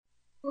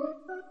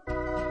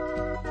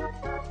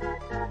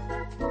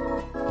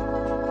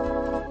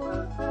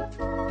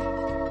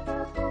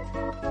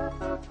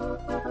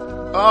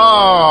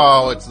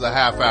Oh, it's the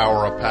half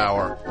hour of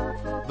power.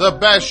 The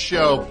best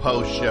show,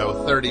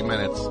 post-show, 30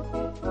 minutes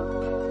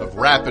of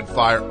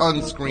rapid-fire,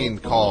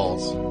 unscreened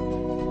calls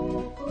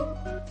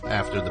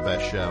after the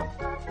best show.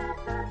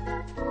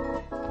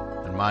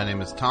 And my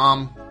name is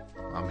Tom.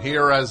 I'm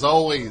here as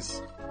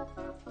always.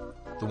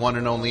 The one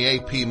and only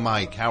AP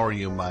Mike. How are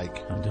you,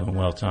 Mike? I'm doing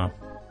well, Tom.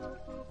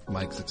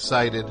 Mike's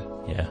excited.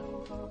 Yeah,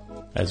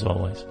 as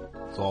always.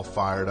 It's all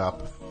fired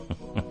up.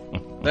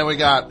 Then we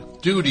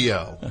got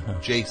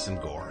Dudio, Jason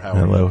Gore. How are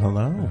Hello, you?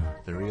 hello.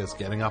 There he is,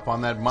 getting up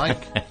on that mic.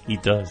 He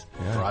does.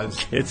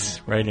 Drives, It's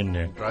right in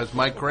there. drives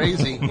Mike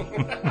crazy.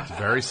 It's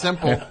very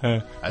simple.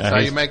 That's how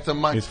you make the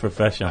mic. He's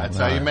professional. That's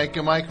how you make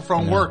a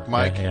microphone work,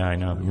 Mike. Yeah, I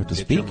know. You have to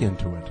Get speak your-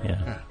 into it.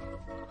 Yeah.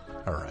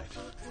 All right.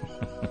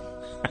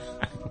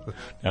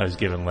 I was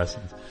giving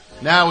lessons.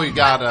 Now we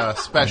got a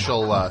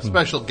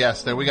special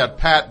guest there. We got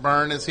Pat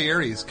Byrne is here.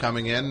 He's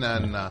coming in,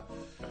 and how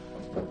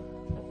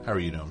are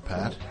you doing,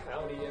 Pat?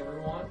 Howdy,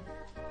 everyone.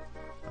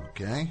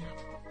 Okay,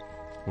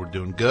 we're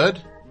doing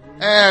good.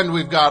 And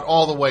we've got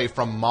all the way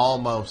from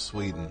Malmo,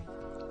 Sweden,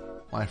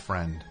 my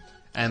friend,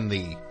 and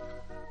the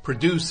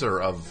producer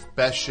of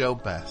Best Show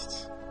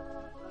Bests,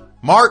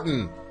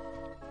 Martin.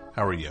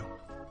 How are you?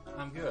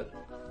 I'm good.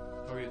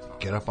 How are you, Tom?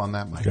 Get up on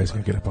that mic. You guys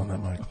can get up on that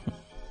mic.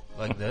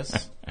 Like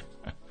this?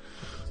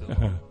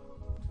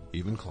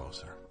 Even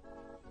closer.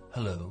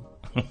 Hello.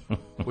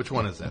 Which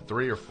one is that?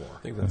 3 or 4? I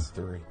think that's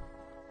 3.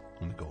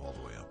 I'm gonna go all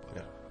the way up.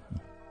 Yeah.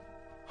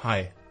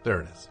 Hi.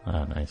 There it is.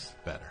 Oh, nice.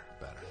 Better.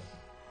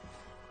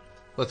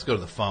 Let's go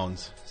to the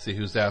phones. See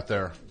who's out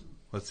there.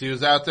 Let's see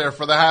who's out there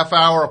for the half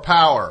hour of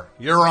power.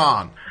 You're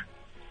on.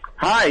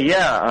 Hi,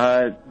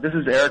 this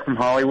is Eric from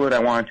Hollywood. I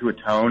wanted to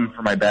atone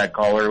for my bad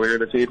call earlier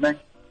this evening.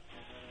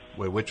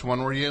 Wait, which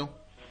one were you?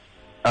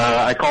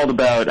 I called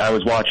about I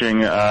was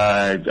watching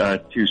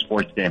 2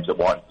 sports games at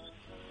once.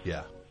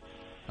 Yeah.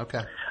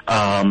 Okay.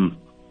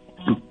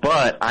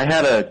 But I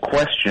had a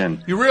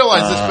question. You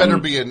realize this better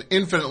be an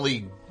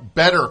infinitely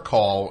better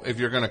call if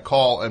you're going to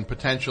call and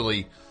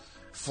potentially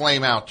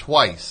flame out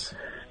twice.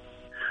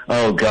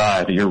 Oh,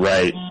 God, you're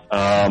right.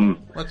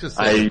 Let's just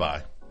say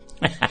goodbye.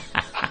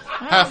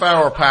 Half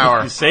hour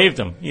power. You saved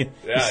him. You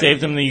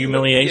saved him the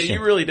humiliation. Yeah,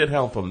 you really did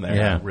help him there.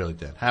 Yeah. Really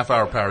did. Half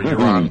hour power.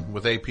 You're on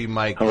with AP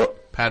Mike, Hello.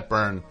 Pat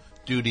Byrne,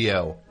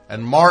 Dudio,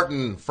 and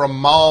Martin from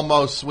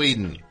Malmo,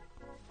 Sweden.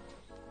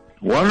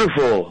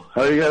 Wonderful.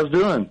 How are you guys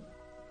doing?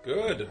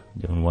 Good.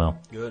 Doing well.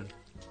 Good.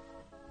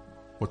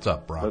 What's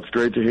up, bro? That's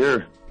great to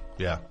hear.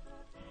 Yeah.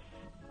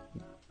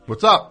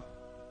 What's up?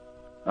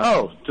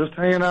 Oh, just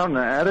hanging out in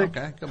the attic?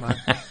 Okay, come on.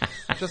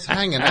 Just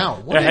hanging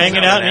out. What We're is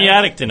hanging that? out in the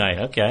attic tonight.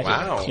 Okay.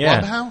 Wow. Yeah.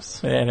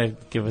 Clubhouse? Yeah,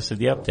 give us the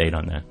update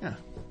on that.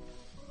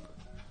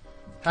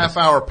 Half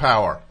hour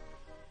power.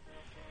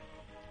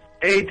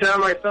 Hey,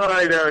 Tom, I thought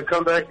I'd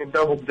come back and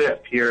double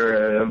dip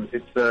here.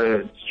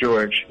 It's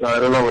George. I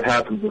don't know what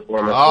happened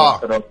before my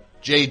phone set up.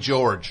 Jay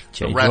George,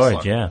 Jay the wrestler.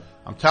 George, yeah.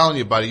 I'm telling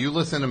you, buddy, you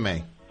listen to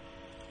me.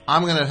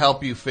 I'm going to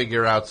help you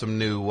figure out some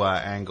new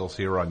angles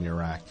here on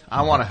your act.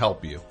 I want to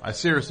help you. I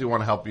seriously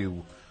want to help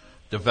you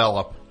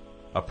develop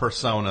a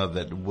persona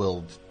that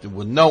will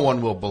no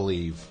one will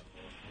believe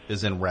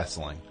is in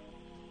wrestling.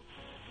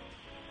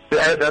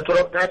 That's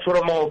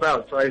what I'm all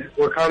about. So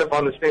we're kind of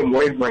on the same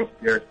wavelength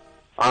here.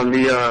 On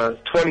the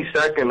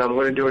 22nd, I'm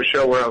going to do a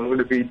show where I'm going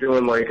to be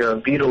doing like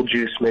a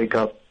Beetlejuice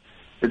makeup.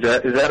 Is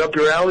that up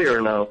your alley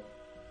or no?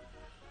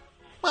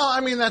 Well,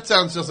 I mean, that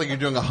sounds just like you're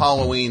doing a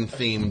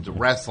Halloween-themed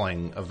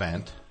wrestling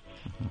event.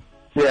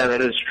 Yeah, that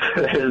is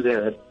true. That is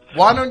it.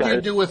 Why don't you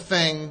do a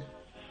thing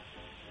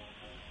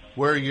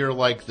where you're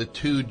like the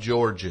 2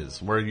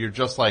 Georges, where you're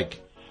just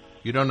like,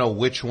 you don't know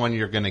which one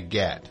you're going to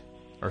get,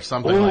 or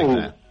something like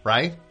that,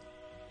 right?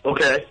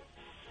 Okay.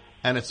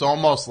 And it's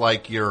almost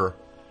like you're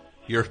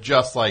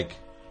just like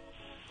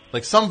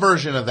some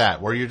version of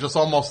that, where you're just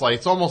almost like,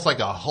 it's almost like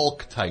a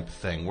Hulk type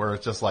thing, where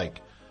it's just like,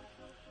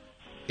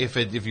 if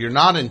you're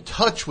not in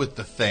touch with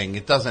the thing,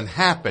 it doesn't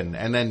happen,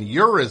 and then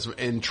you're as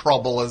in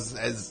trouble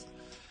as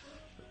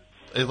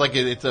like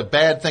it's a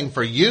bad thing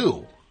for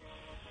you.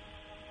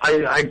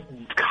 I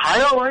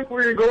kind of like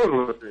where you're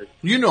going with it.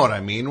 You know what I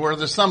mean? Where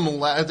there's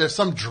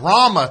some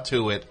drama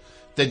to it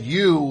that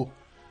you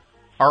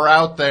are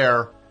out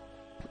there,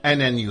 and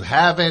then you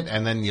have it,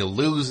 and then you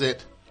lose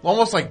it.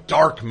 Almost like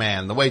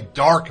Darkman, the way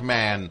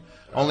Darkman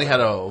only had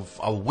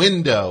a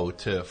window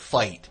to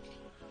fight.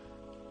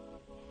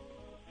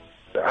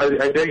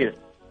 I dig it.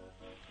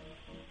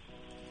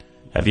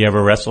 Have you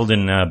ever wrestled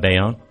in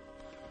Bayonne?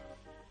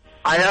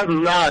 I have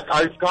not.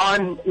 I've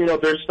gone,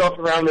 there's stuff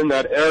around in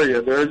that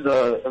area. There's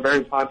a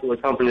very popular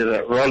company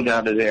that runs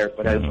out of there,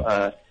 but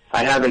I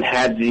haven't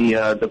had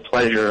the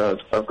pleasure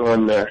of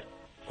going there.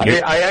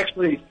 I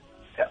actually,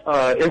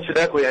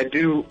 incidentally, I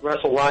do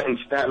wrestle a lot in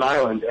Staten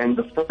Island, and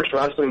the first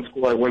wrestling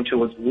school I went to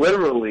was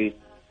literally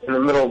in the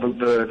middle of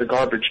the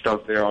garbage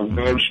dump there on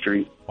Main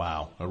Street.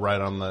 Wow,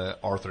 right on the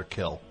Arthur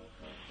Kill.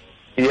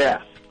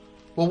 Yeah.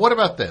 Well, what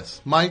about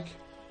this, Mike?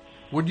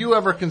 Would you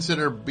ever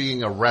consider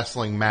being a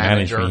wrestling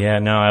manager? Yeah,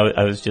 no,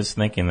 I was just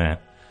thinking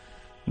that.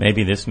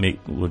 maybe this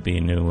would be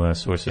a new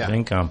source of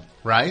income.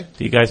 Right?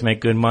 Do you guys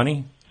make good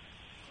money?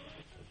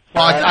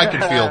 Well, I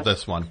can field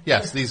this one.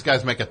 Yes, these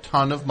guys make a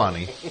ton of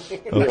money.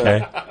 Okay. All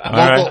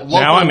right.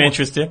 Now I'm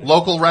interested.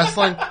 Local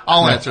wrestling?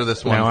 I'll answer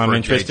this one Now for I'm Jay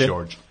interested.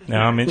 George.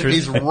 Now I'm interested.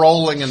 He's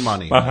rolling in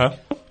money. Uh-huh.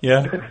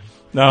 Yeah.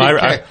 No,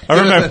 I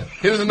remember.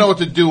 He doesn't know what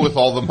to do with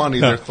all the money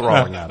they're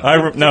throwing at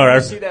him. Did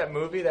you see that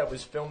movie that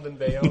was filmed in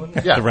Bayonne?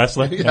 Yeah. The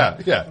wrestler?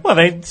 Yeah. Well,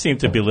 they seem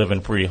to be living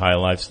pretty high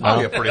lifestyle.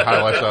 Oh, yeah, pretty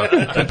high lifestyle.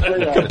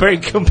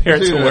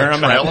 Compared to where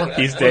I'm at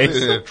these days.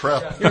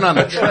 You're not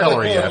in a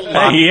trailer yet.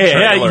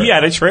 He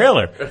had a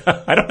trailer.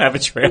 I don't have a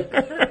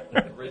trailer.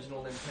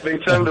 They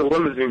sent a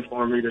limousine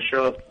for me to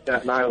show up at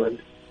Staten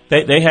Island.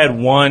 They had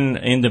one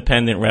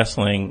independent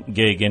wrestling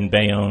gig in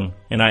Bayonne,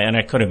 and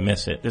I couldn't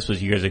miss it. This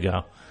was years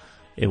ago.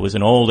 It was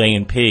an old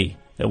A&P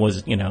that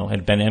was,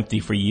 had been empty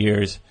for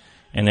years,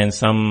 and then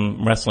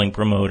some wrestling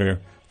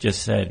promoter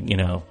just said,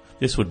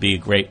 this would be a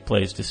great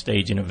place to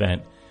stage an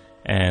event.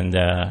 And,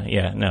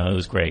 it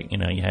was great.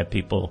 You had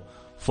people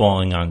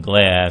falling on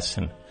glass,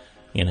 and,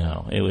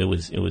 it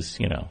was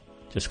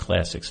just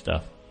classic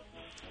stuff.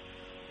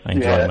 I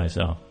enjoyed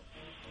myself.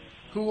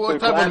 What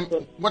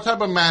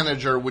type of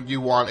manager would you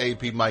want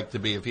AP Mike to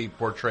be if he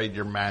portrayed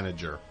your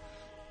manager,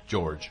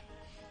 George?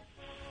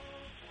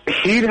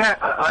 He'd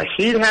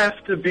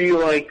have to be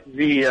like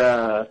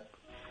the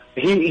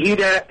he'd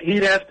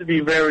have to be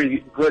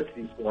very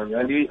glitzy for me.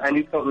 I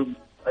need something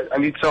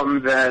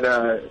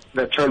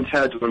that turns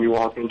heads when you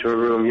walk into a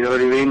room. You know what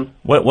I mean?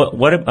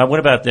 What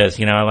about this?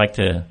 I like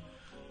to,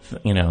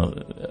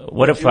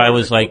 what if I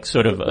was like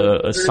sort of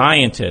a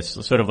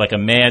scientist, sort of like a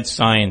mad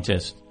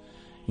scientist,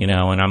 and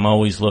I'm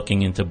always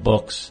looking into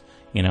books.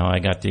 I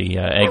got the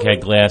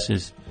egghead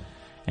glasses,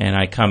 and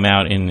I come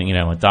out in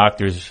a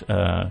doctor's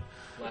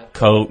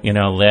coat,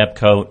 lab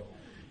coat,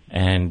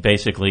 and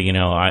basically,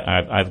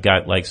 I've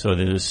got like sort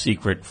of the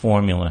secret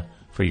formula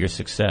for your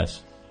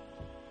success.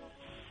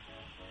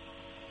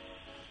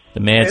 The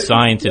mad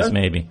scientist,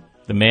 maybe.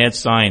 The mad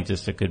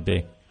scientist it could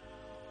be.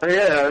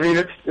 Yeah, I mean,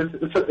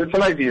 it's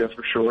an idea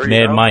for sure.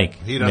 Mad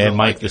Mike. Mad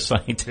Mike the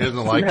scientist. He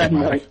doesn't like it,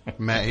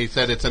 Mike. He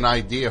said it's an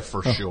idea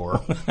for sure.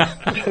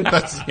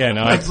 That's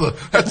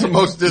the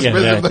most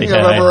dismissive thing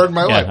I've ever heard in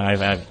my life.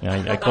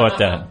 I caught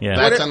that. Yeah,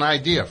 that's an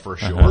idea for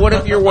sure. What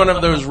if you're one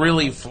of those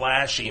really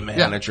flashy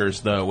managers,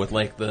 though, with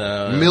like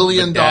the $1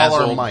 million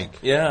Mike?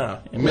 Yeah.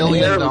 $1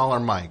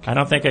 million Mike. I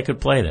don't think I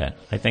could play that.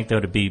 I think that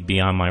would be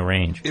beyond my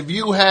range. If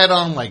you had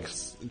on like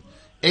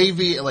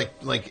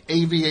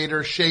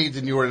aviator shades,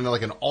 and you were in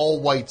like an all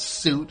white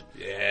suit.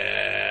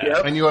 Yeah.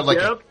 Yep. And you had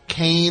a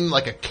cane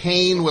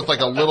with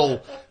like a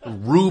little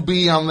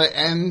ruby on the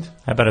end.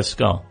 How about a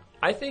skull?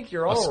 I think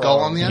you're all A skull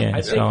wrong. on the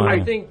end? Yeah,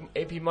 I think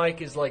AP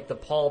Mike is like the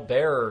Paul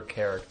Bearer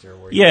character.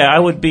 I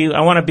want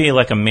to be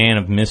like a man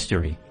of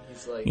mystery.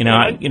 He's like,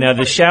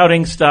 the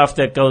shouting stuff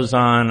that goes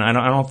on. I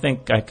don't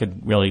think I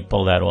could really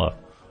pull that off.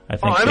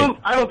 I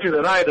don't do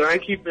that either. I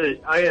keep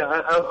it. I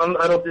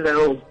don't do that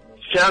old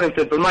shouting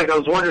thing. But Mike, I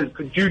was wondering,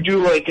 could you do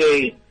like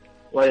a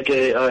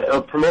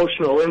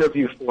promotional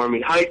interview for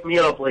me? Hype me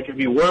up like if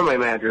you were my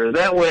manager.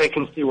 That way I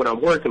can see what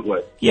I'm working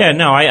with. Yeah,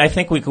 no, I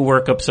think we could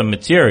work up some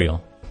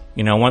material.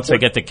 Once I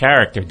get the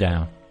character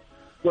down.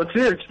 Let's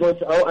hear it.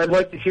 I'd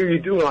like to hear you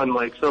do one,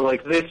 Mike. So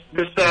like this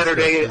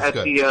Saturday at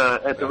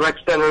the Rec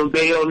Center in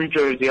Bayonne, New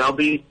Jersey, I'll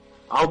be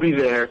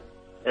there,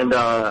 and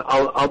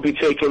I'll be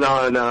taking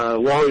on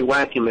Wally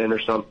Wackyman or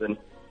something.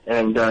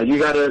 And you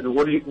gotta.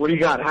 What do you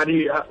got? What are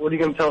you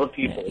gonna tell the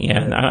people?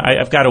 Yeah,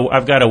 I've got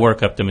to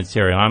work up the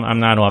material. I'm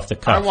not off the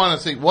cuff. I want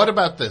to see. What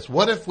about this?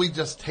 What if we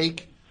just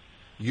take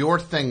your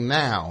thing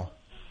now,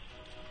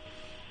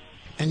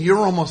 and you're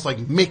almost like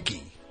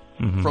Mickey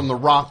from the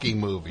Rocky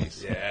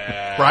movies,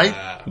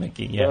 right?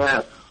 Mickey,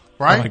 yeah.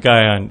 Right. I'm a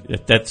guy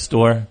at that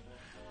store.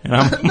 No,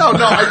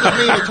 I just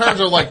mean in terms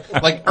of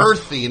like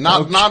earthy,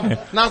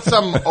 not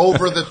some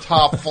over the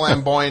top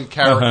flamboyant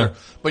character,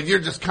 but you're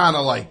just kind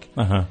of like,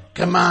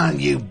 come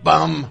on, you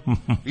bum,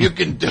 you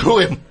can do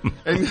it,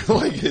 and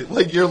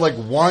like you're like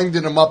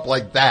winding him up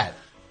like that.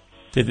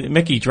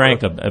 Mickey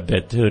drank a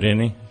bit too,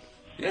 didn't he?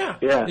 Yeah.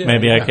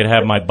 Maybe I could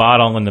have my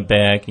bottle in the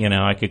bag.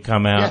 I could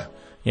come out.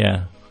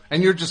 Yeah.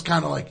 And you're just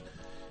kind of like,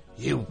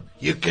 you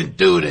can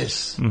do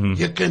this.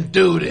 You can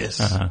do this.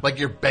 Like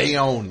you're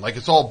Bayonne. Like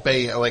it's all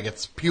Bayonne. Like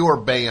it's pure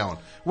Bayonne.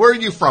 Where are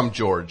you from,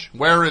 George?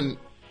 Where in?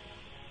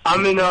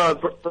 I'm in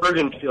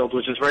Bergenfield,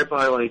 which is right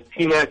by like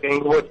Teaneck,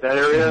 Englewood, that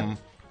area.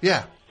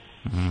 Yeah.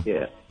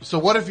 Yeah. So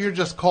what if you're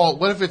just called?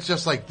 What if it's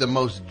just like the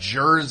most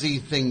Jersey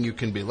thing you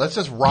can be? Let's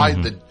just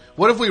ride the.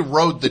 What if we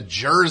rode the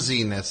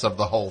Jerseyness of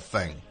the whole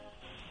thing?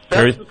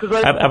 How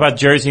about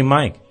Jersey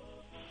Mike?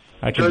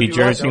 I could be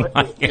Jersey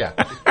Mike. Yeah.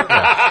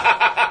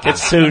 Get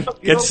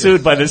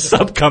sued by the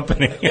sub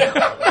company.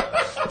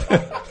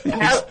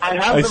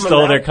 I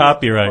stole their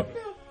copyright.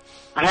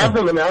 I have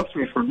them announce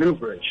me from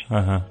Newbridge.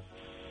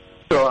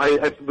 So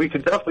we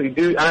could definitely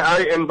do.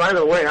 And by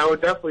the way, I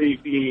would definitely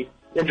be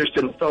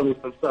interested in filming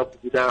some stuff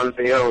with you down in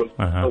Bayonne,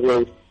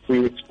 where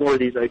we explore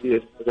these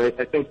ideas. Because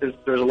I think there's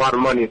a lot of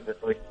money in it,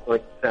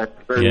 like that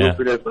very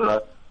lucrative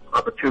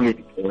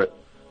opportunity for it.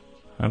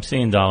 I'm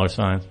seeing dollar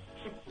signs.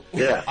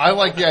 Yeah. I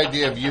like the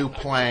idea of you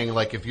playing,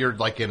 like, if you're,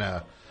 like, in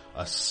a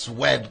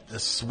sweat,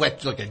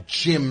 like a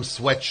gym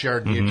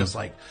sweatshirt, and you're just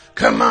like,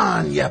 come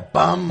on, you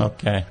bum.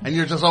 Okay. And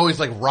you're just always,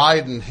 like,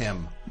 riding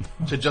him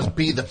to just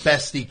be the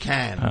best he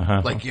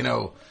can. Like, you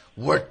know,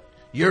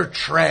 you're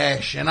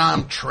trash, and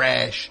I'm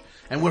trash,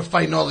 and we're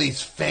fighting all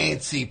these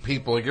fancy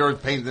people. Like, you're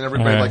painting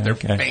everybody like they're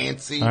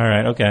fancy. All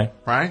right, okay.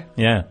 Right?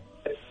 Yeah.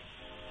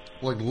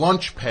 Like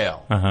lunch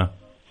pail. Uh-huh.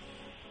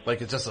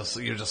 Like it's just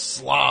you're just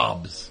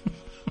slobs.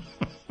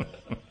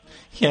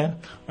 Yeah,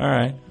 all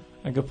right.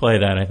 I could play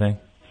that, I think.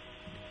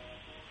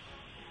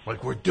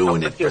 Like we're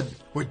doing it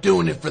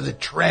for the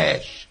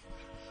trash.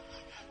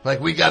 Like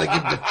we got to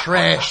give the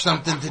trash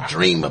something to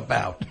dream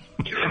about.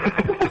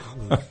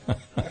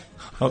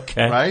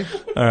 Okay. Right?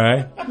 All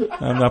right.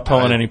 I'm not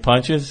pulling any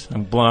punches.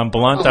 I'm blunt.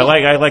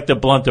 I like the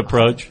blunt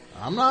approach.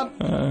 I'm not.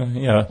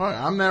 Yeah.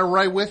 I'm there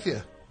right with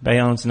you.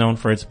 Bayonne's known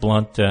for its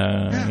blunt, you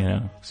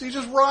know. So you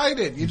just ride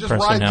it. You just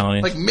ride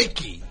Personality. like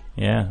Mickey.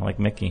 Yeah, like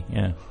Mickey,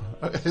 yeah.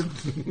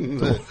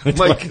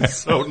 Mike is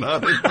so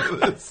not into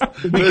this.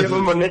 Did you give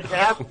him a knit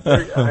cap?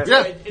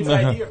 Yeah. His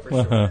idea for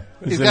sure.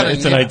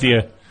 It's an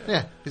idea.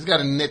 Yeah, he's got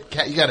a knit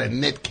cap. You got a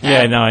knit cap.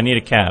 Yeah, no, I need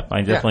a cap.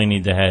 I definitely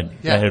need the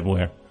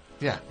headwear.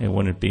 Yeah. It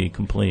wouldn't be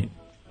complete.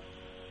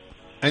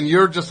 And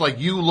you're just like,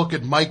 you look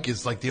at Mike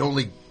as like the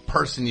only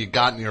person you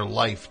got in your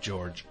life,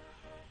 George.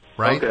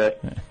 Right? Okay.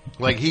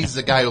 Like he's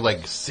the guy who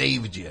like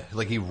saved you.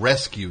 Like he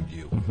rescued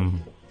you. Mm-hmm.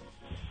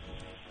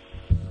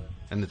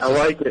 And it's I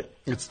like it.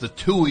 It's the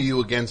two of you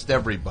against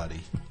everybody.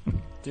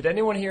 Did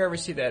anyone here ever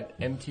see that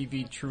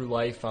MTV True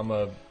Life? I'm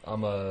a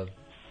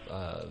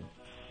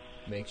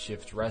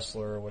makeshift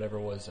wrestler or whatever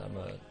it was.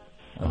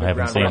 I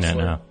haven't seen that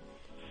now.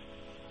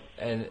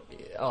 And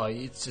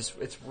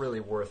it's really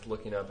worth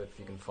looking up if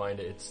you can find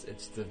it.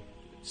 It's the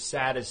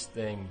saddest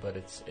thing, but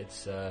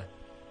it's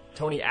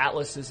Tony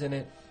Atlas is in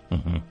it.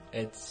 Mm-hmm.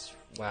 It's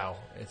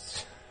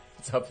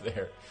up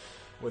there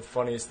with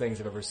funniest things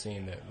I've ever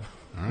seen that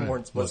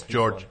weren't supposed to be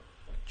funny.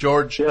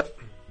 George, Yeah.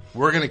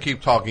 we're going to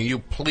keep talking. You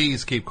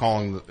please keep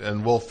calling,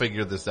 and we'll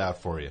figure this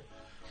out for you.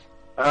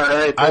 All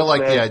right. I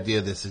like man. the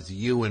idea this is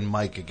you and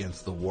Mike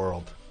against the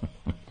world.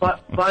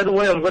 By the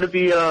way, I'm going to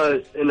be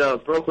in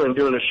Brooklyn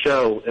doing a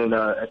show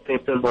at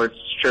St. Finbart's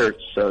Church.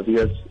 So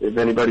if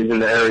anybody's in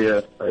the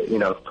area,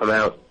 come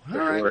out. All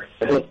right.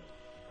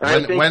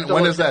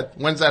 When is that?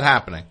 When's that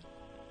happening?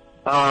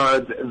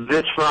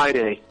 This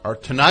Friday. Or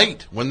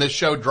tonight, when this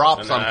show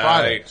drops on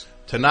Friday.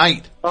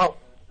 Tonight. Oh,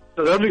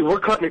 so we're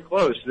cutting it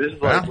close. This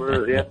is like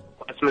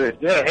last minute.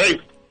 Yeah, hey.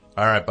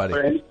 All right, buddy. All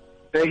right.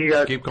 Thank you,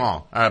 guys. Keep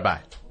calling. All right, bye.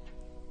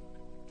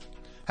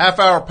 Half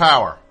Hour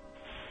Power.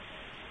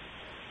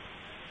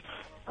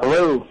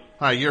 Hello.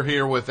 Hi, you're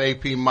here with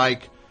AP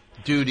Mike,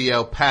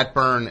 Dudio, Pat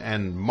Byrne,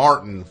 and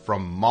Martin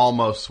from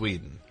Malmo,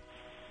 Sweden.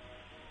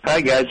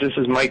 Hi, guys. This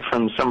is Mike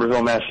from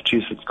Somerville,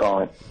 Massachusetts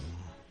calling.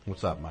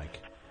 What's up, Mike?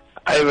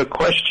 I have a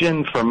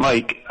question for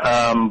Mike,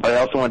 but I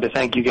also wanted to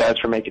thank you guys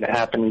for making it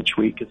happen each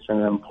week. It's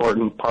an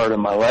important part of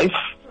my life.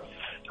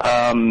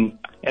 And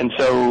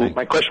so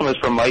my question was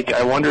for Mike.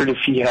 I wondered if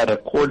he had a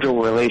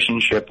cordial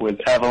relationship with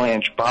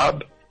Avalanche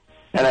Bob.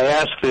 And I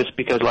ask this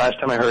because last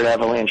time I heard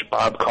Avalanche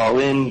Bob call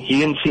in,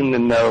 he didn't seem to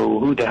know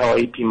who the hell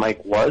AP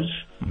Mike was.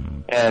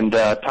 And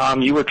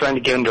Tom, you were trying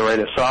to get him to write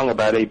a song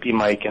about AP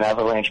Mike, and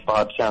Avalanche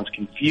Bob sounds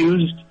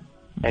confused.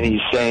 And he's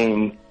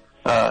saying,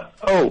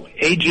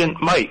 Agent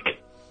Mike.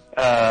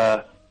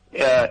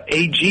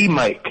 AG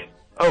Mike.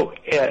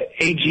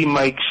 AG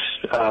Mike's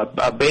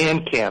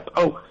Bandcamp.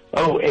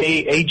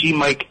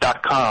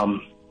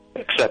 agmike.com,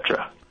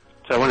 etc.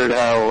 So I wondered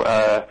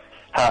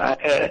how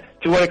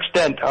to what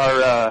extent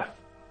are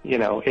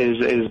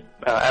is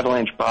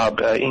Avalanche Bob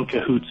in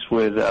cahoots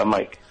with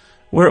Mike?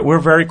 We're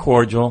very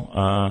cordial.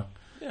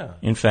 Yeah.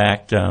 In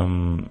fact, he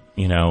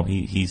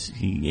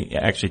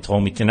actually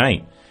told me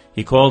tonight.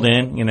 He called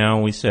in.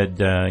 We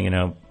said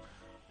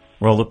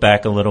roll it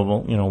back a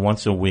little.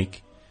 Once a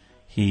week.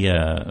 He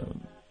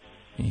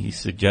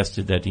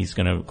suggested that he's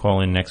going to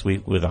call in next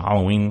week with a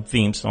Halloween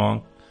theme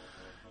song,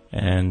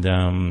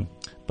 and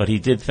but he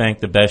did thank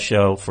the Best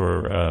Show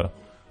for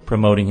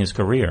promoting his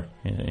career.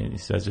 He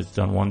says it's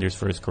done wonders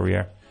for his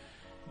career.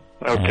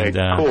 Okay,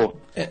 cool.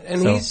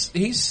 And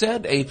he's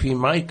said AP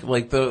Mike,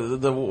 like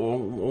the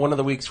one of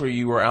the weeks where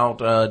you were out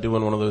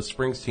doing one of those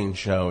Springsteen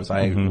shows.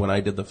 When I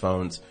did the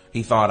phones,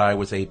 he thought I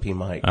was AP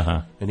Mike,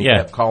 and he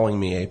kept calling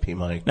me AP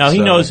Mike. Now he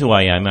knows who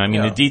I am. I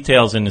mean, the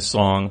details in the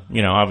song,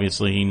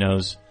 obviously he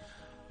knows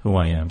who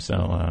I am.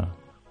 So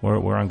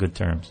we're on good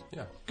terms.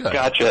 Yeah, Good.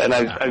 Gotcha. And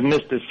I've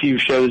missed a few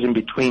shows in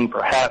between.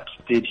 Perhaps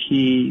did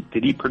he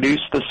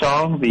produce the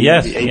song?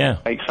 Yes, the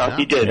AP Mike song.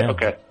 He did. Yeah.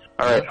 Okay.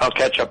 All right. I'll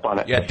catch up on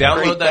it. Yeah,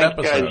 download that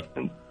Thanks, episode.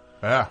 Guys.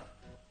 Yeah.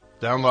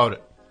 Download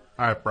it.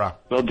 All right, bro.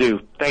 Will do.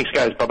 Thanks,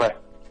 guys. Bye-bye.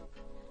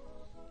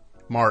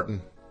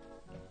 Martin,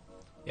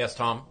 Yes,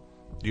 Tom.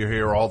 you're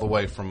here all the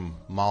way from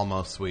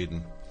Malmo,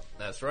 Sweden.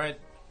 That's right.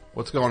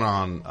 What's going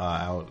on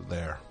out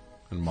there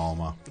in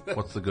Malmo?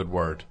 What's the good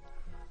word?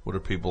 What are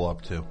people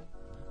up to?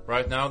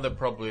 Right now, they're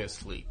probably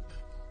asleep.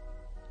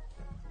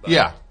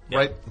 Yeah,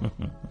 right?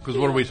 Because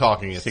what are we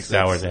talking? It's 6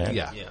 hours ahead.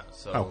 Yeah. Yeah,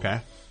 so Okay.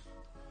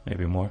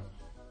 Maybe more.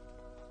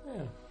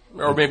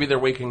 Or maybe they're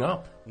waking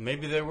up.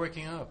 maybe they're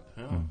waking up.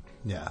 Yeah.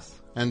 Yes.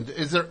 And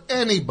is there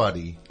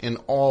anybody in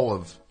all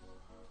of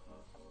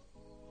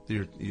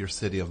your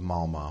city of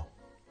Malmo?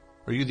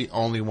 Are you the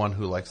only one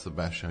who likes the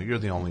best show? You're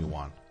the only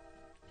one.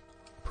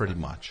 Pretty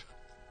much.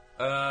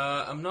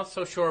 I'm not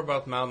so sure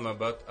about Malmö,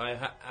 but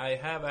I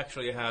have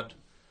actually I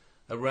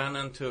ran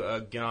into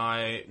a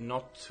guy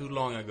not too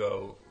long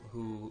ago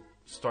who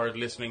started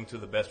listening to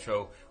the best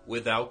show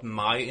without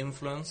my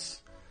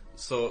influence.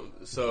 So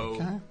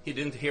Okay. he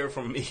didn't hear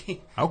from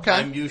me. Okay.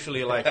 I'm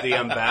usually like the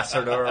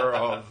ambassador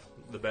of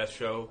the best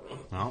show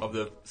Well. of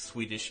the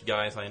Swedish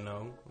guys I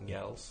know,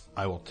 gals.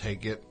 I will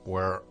take it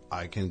where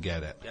I can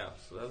get it. Yeah,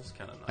 so that's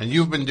kind of nice. And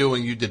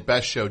you did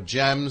Best Show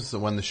Gems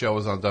when the show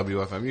was on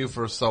WFMU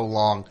for so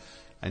long,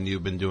 and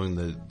you've been doing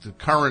the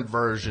current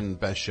version,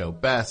 Best Show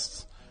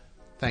Bests.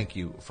 Thank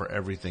you for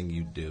everything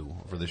you do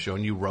for the show.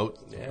 And you wrote,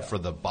 for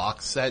the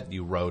box set,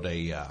 you wrote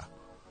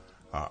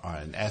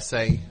an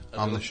essay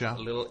on the show. A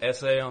little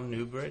essay on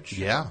Newbridge.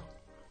 Yeah,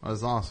 that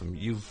was awesome.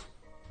 You've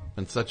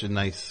been such a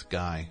nice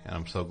guy, and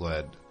I'm so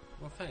glad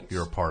Well, thanks.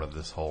 you're a part of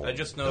this whole I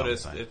just dumb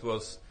noticed thing. it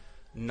was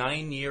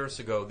 9 years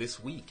ago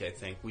this week, I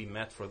think, we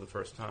met for the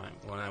first time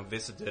when I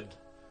visited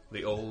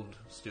the old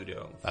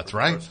studio. That's for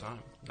right. The first time.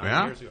 9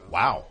 Yeah? years ago.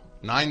 Wow.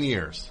 9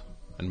 years.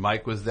 And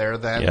Mike was there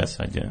then? Yes,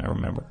 I did. I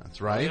remember.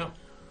 That's right. Yeah.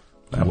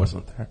 I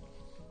wasn't there.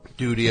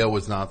 Dudio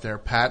was not there.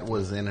 Pat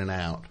was in and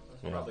out.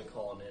 Probably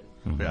calling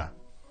in. Yeah.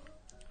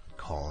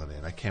 Calling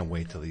in. I can't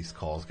wait till these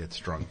calls get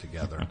strung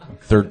together.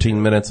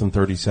 13 minutes and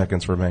 30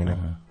 seconds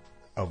remaining.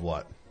 Of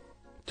what?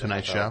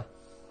 Tonight's show?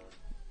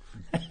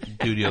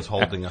 Dudio's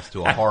holding us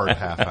to a hard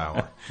half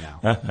hour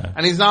now.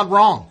 And he's not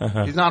wrong.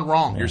 He's not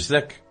wrong. You're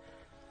sick.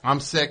 I'm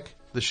sick.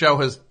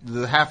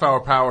 The half hour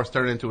power has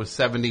turned into a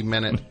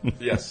 70-minute.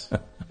 Yes.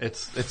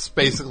 It's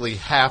basically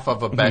half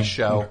of a best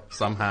show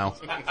somehow.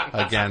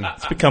 Again.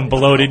 It's become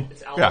bloated.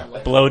 It's Yeah.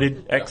 Alan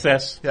Bloated.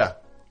 Excess. Yeah.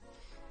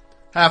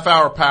 Half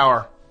hour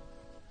power.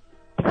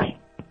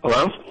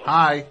 Hello?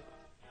 Hi.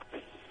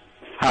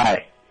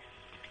 Hi.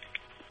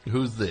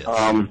 Who's this?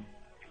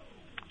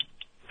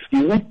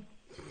 Excuse me?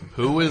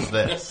 Who is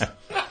this?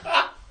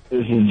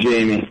 This is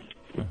Jamie.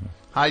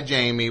 Hi,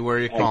 Jamie. Where are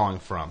you calling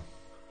from?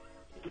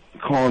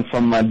 Calling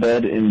from my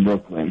bed in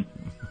Brooklyn.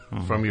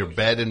 From your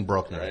bed in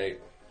Brooklyn. Right.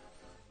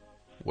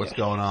 What's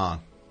going on?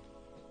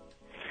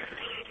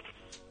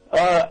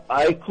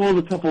 I called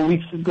a couple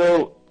weeks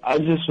ago. I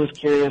just was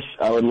curious.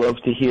 I would love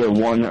to hear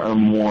one or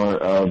more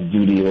of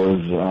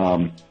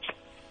Dudio's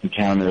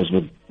encounters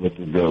with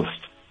the ghost.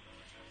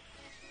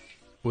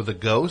 With a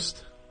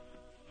ghost?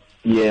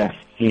 Yeah,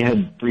 he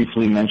had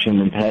briefly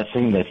mentioned in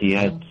passing that he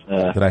had...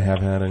 That I have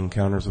had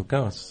encounters with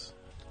ghosts.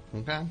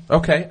 Okay.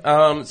 Okay,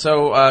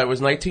 so it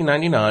was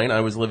 1999. I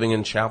was living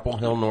in Chapel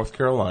Hill, North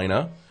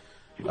Carolina,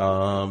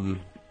 on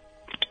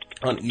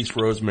East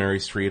Rosemary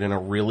Street in a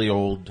really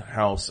old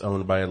house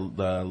owned by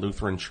the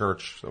Lutheran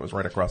church that was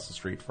right across the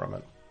street from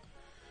it.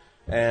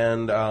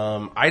 And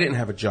I didn't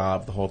have a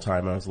job the whole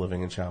time I was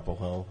living in Chapel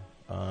Hill.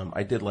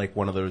 I did like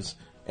one of those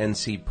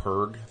NC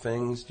PIRG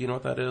things. Do you know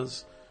what that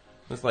is?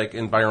 It's like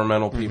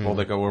environmental people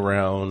that go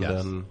around,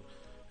 Yes.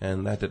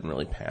 and that didn't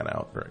really pan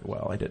out very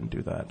well. I didn't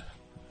do that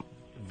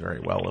very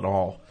well at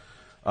all.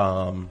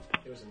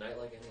 It was a night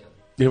like any other.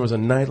 It was a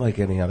night like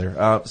any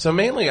other. So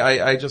mainly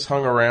I just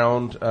hung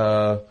around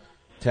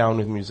town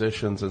with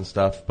musicians and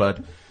stuff, but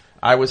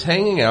I was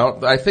hanging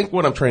out. I think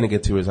what I'm trying to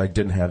get to is I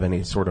didn't have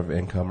any sort of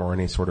income or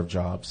any sort of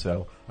job,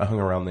 so I hung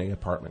around the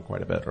apartment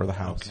quite a bit, or the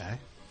house. Okay.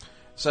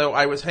 So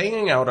I was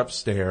hanging out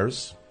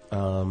upstairs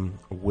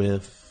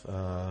with,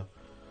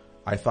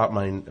 I thought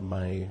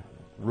my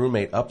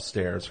roommate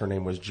upstairs, her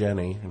name was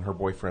Jenny, and her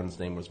boyfriend's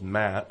name was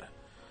Matt.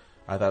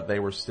 I thought they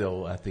were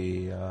still at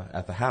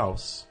the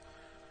house.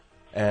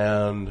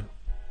 And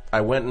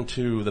I went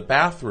into the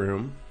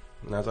bathroom,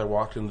 and as I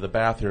walked into the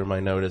bathroom, I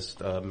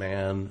noticed a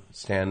man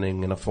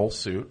standing in a full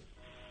suit,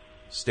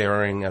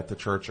 staring at the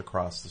church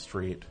across the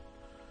street.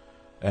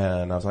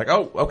 And I was like,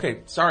 oh,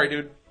 okay, sorry,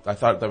 dude. I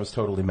thought that was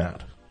totally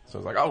Matt. So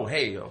I was like, oh,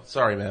 hey,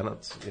 sorry, man.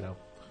 It's,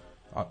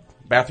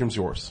 bathroom's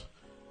yours.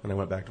 And I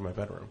went back to my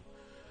bedroom.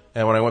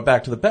 And when I went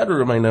back to the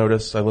bedroom, I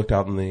looked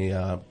out in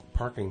the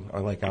parking,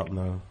 out in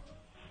the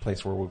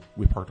place where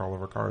we parked all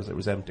of our cars. It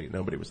was empty.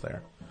 Nobody was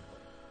there.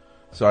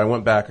 So I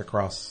went back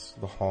across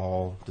the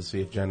hall to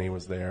see if Jenny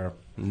was there.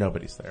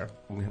 Nobody's there.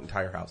 The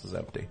entire house is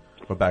empty.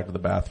 Went back to the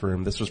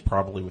bathroom. This was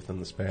probably within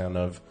the span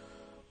of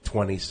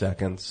 20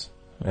 seconds,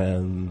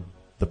 and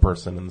the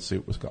person in the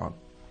suit was gone.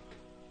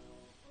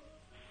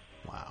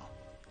 Wow.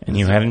 And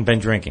you hadn't been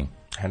drinking.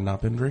 Had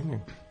not been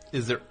drinking.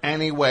 Is there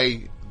any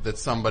way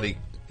that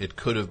it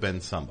could have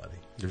been somebody?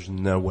 There's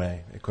no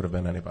way it could have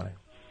been anybody.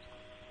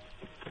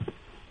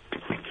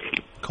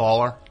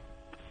 Caller?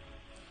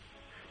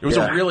 It was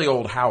a really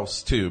old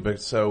house too,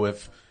 but so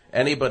if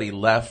anybody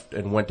left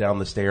and went down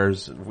the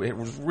stairs, it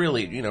was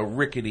really,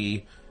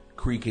 rickety,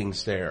 creaking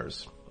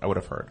stairs. I would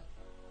have heard.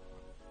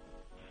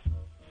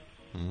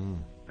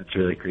 That's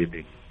really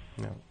creepy.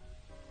 Yeah.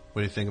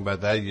 What do you think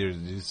about that?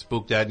 You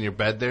spooked out in your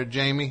bed there,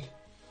 Jamie?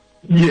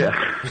 Yeah.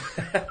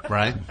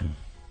 Right?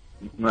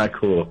 Not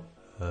cool.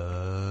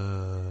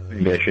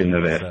 Maybe I shouldn't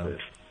have asked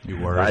this. You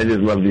were. I just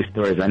love these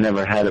stories. I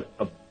never had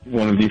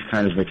one of these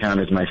kinds of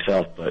encounters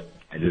myself, but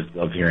I just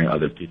love hearing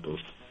other people's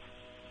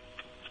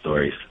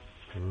stories.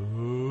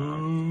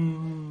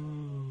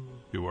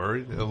 You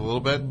worried a little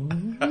bit?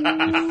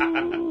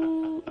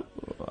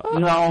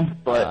 No,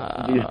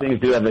 but these things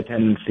do have a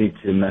tendency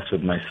to mess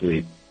with my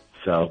sleep.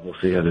 So we'll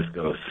see how this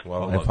goes.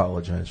 Well, I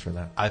apologize for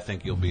that. I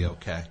think you'll be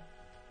okay.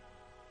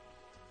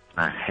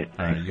 All right, All right,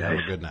 thanks, you guys. have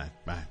a good night.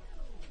 Bye.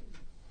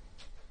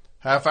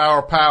 Half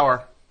Hour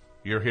Power.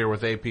 You're here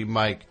with AP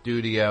Mike,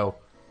 Dudio,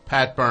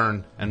 Pat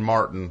Byrne, and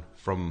Martin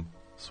from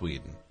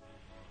Sweden.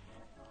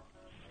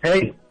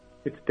 Hey,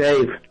 it's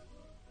Dave.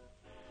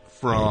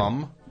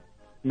 From?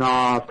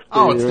 Knoxville.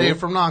 Oh, it's Dave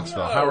from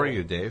Knoxville. How are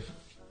you, Dave?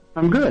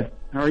 I'm good.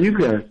 How are you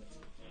guys?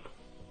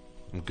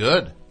 I'm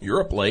good.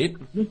 You're up late.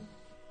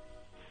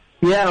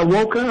 Yeah, I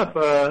woke up.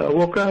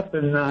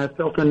 And I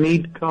felt a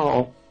need to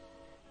call.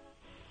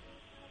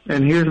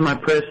 And here's my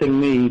pressing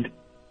need.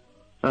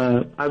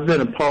 I've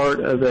been a part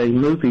of a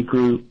movie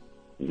group.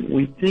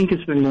 We think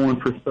it's been going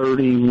for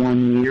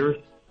 31 years.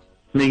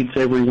 Meets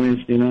every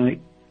Wednesday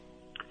night.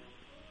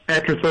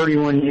 After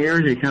 31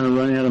 years, you kind of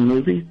run out of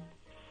movies.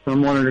 So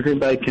I'm wondering if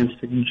anybody can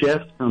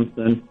suggest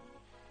something.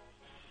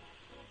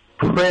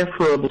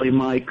 Preferably,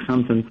 Mike,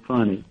 something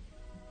funny.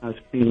 I've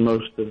seen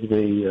most of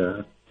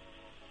the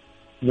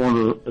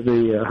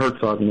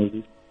Herzog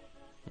movies.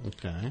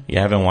 Okay. You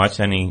haven't watched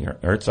any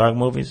Herzog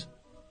movies?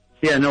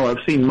 Yeah, no, I've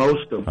seen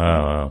most of them.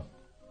 Oh.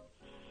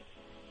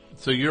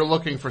 So you're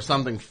looking for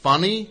something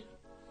funny?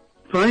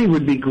 Funny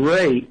would be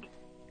great,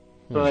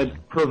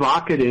 but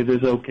provocative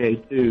is okay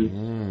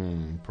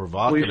too.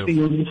 Provocative.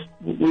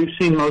 We've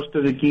seen most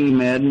of the Guy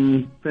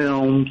Madden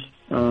films.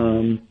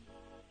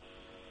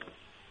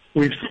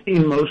 We've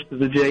seen most of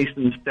the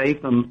Jason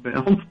Statham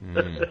films.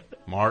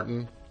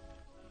 Martin?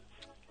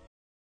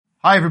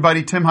 Hi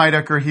everybody, Tim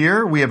Heidecker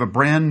here. We have a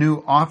brand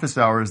new Office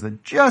Hours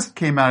that just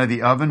came out of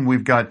the oven.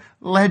 We've got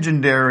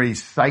legendary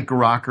psych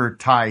rocker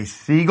Ty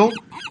Siegel.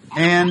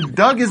 And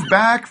Doug is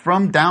back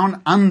from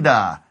down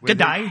under.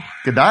 G'day.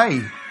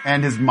 G'day.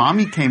 And his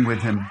mommy came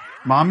with him.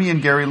 Mommy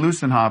and Gary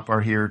Lusenhop are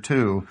here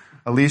too.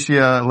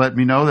 Alicia let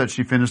me know that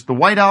she finished the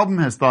White Album,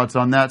 has thoughts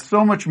on that.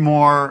 So much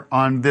more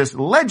on this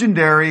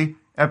legendary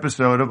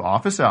episode of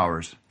Office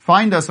Hours.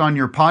 Find us on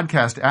your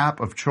podcast app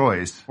of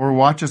choice or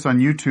watch us on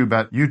YouTube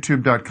at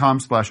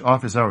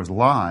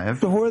youtube.com/officehours-live.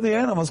 So who are the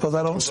animals? Because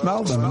I don't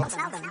smell them.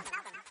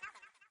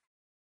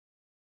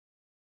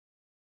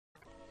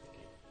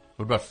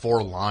 What about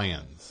Four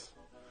Lions?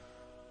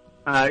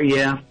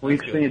 Yeah, we've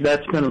seen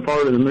that's been a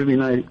part of the movie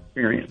night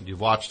experience.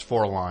 You've watched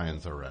Four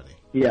Lions already.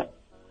 Yeah.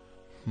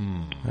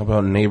 How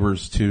about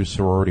Neighbors 2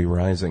 Sorority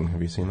Rising?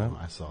 Have you seen that?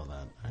 I saw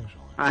that,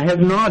 actually. I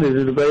have not. Is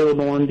it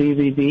available on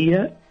DVD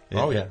yet?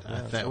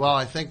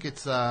 I think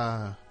it's...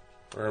 Or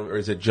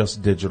is it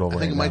just digital I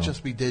think it now? might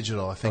just be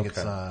digital. I think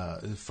it's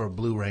for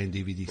Blu-ray and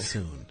DVD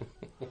soon.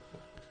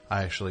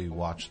 I actually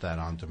watched that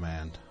on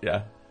demand.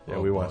 Yeah. Yeah,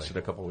 Oh, we boy. watched it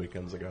a couple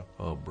weekends ago.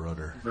 Oh,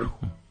 brother.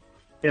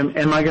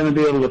 Am I going to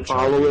be able to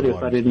follow it if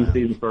I didn't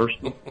see the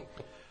first one?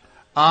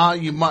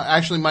 You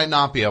might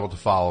not be able to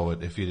follow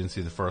it if you didn't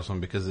see the first one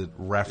because it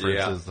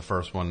references the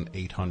first one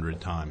 800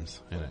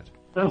 times in it.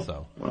 Oh,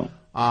 so, well,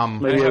 I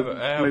have maybe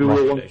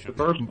we'll watch the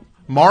first one.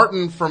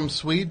 Martin from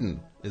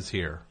Sweden is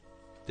here,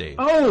 Dave.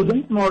 Oh,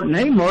 that's Martin.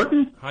 Hey,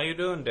 Martin. How you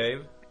doing,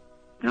 Dave?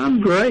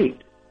 I'm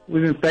great.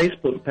 We've been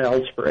Facebook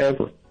pals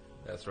forever.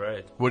 That's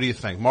right. What do you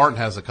think? Martin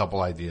has a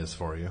couple ideas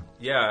for you.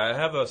 Yeah, I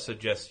have a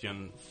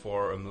suggestion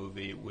for a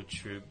movie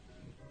which you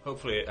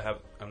hopefully have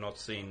not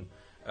seen.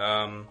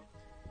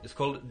 It's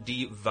called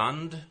Die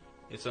Wand.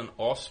 It's an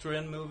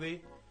Austrian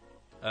movie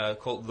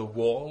called The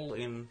Wall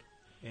in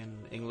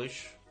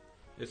English.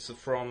 It's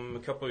from a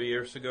couple of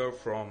years ago,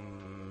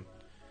 from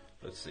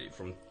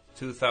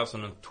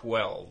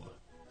 2012.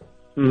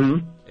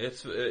 Mm-hmm.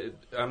 It's,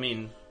 I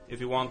mean,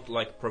 if you want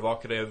like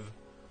provocative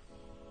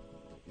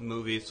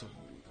movies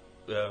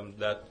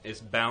that is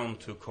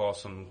bound to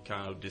cause some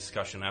kind of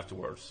discussion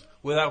afterwards,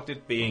 without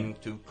it being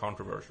too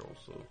controversial.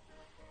 So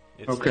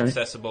it's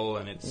accessible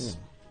and it's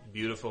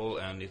beautiful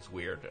and it's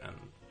weird and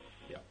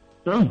yeah.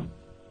 Oh,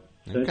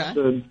 that's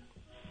a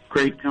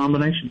great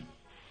combination.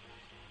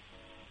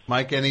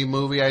 Mike, any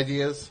movie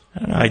ideas? I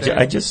don't know.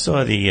 I just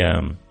saw the.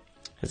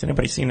 Has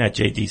anybody seen that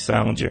J.D.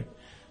 Salinger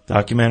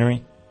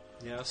documentary?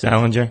 Yeah,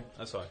 Salinger.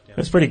 I saw it. Yeah. It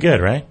was pretty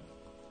good, right?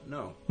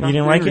 No, you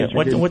didn't like it.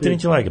 What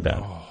didn't you like about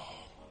it? Oh,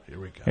 here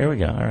we go. Here we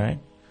go. All right.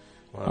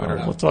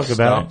 Well, we'll talk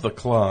about Stop the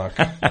clock.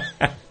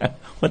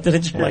 What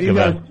didn't you like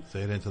about it?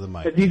 Say it into the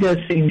mic. Have you guys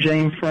seen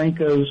James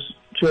Franco's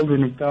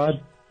Children of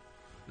God?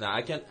 No,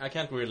 I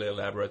can't really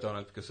elaborate on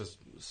it because it's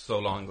so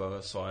long ago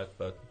I saw it.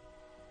 But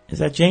Is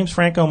that James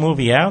Franco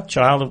movie out?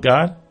 Child of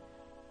God?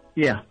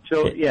 Yeah.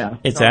 So yeah,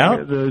 It's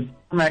out? The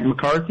Mac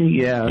McCarthy.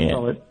 Yeah, I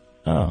saw it.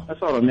 Oh, I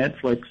saw it on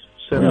Netflix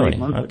 7 or 8 really?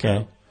 months Okay.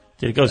 ago.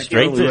 Did it go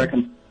straight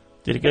to?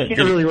 Did it go? I can't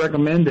really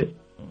recommend it.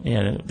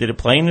 Yeah. Did it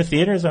play in the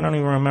theaters? I don't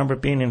even remember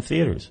it being in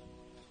theaters.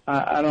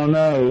 I don't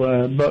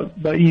know,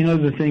 but you know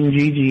the thing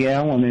Gigi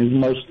Allen is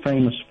most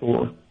famous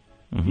for.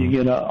 You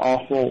get an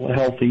awful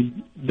healthy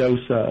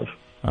dose of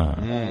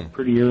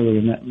pretty early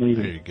in that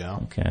movie. There you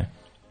go. Okay.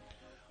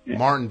 Yeah.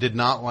 Martin did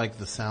not like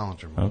the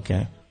Salinger movie.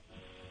 Okay.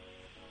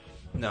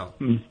 No.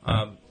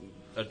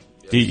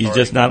 Did you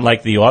just not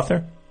like the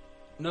author?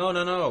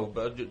 No.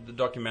 But the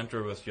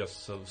documentary was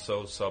just so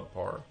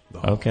subpar.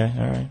 Okay,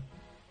 all right.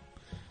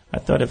 I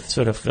thought it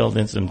sort of filled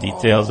in some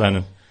details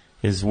on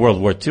his World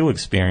War II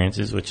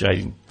experiences, which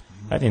I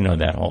didn't know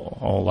that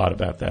whole lot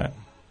about that.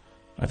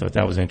 I thought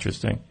that was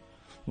interesting.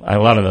 A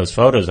lot of those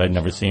photos I'd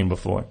never seen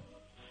before.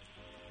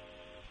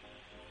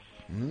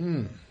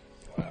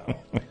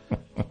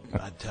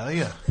 I tell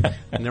you,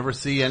 I never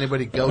see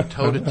anybody go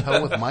toe to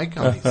toe with Mike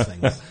on these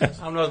things.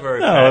 I'm not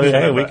very.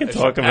 Hey, we can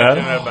talk about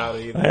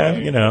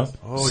it. You know,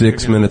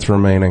 6 minutes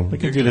remaining. We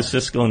can do the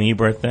Siskel and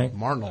Ebert thing.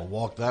 Martin will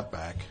walk that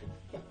back.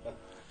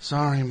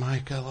 Sorry,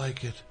 Mike. I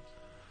like it.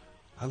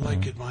 I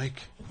like it,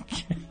 Mike.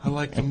 I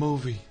like the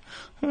movie.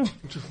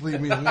 Just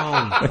leave me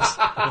alone.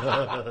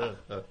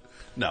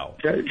 No.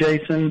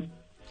 Jason?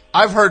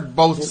 I've heard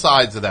both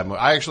sides of that movie.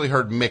 I actually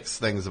heard mixed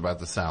things about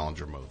the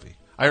Salinger movie.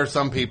 I heard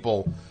some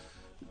people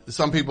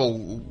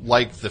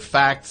like the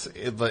facts,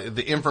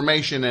 the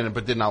information in it,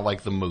 but did not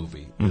like the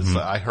movie.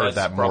 I heard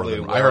that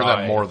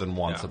more than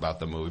once about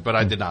the movie, but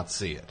I did not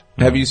see it.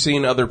 Have you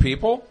seen Other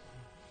People?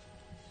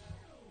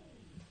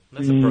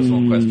 That's a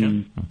personal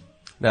question.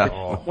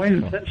 No.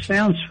 Wait, that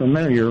sounds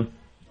familiar.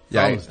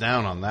 Yeah, I was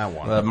down on that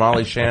one.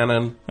 Molly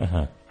Shannon.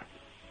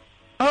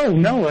 Oh,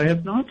 no, I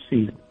have not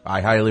seen it.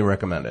 I highly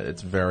recommend it.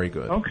 It's very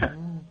good. Okay.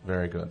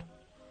 Very good.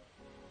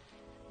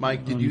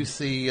 Mike, did you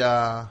see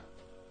the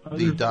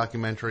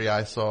documentary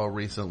I saw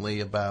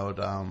recently about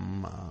I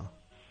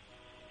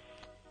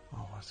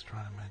was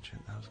going to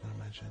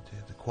mention it too.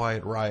 The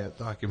Quiet Riot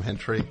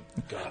documentary.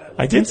 God,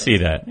 I did see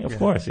that. Of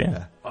course,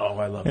 yeah. Oh,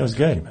 I love it. It was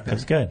good. It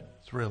was good.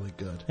 It's really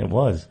good. It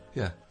was.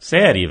 Yeah.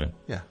 Sad even.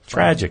 Yeah.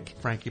 Tragic.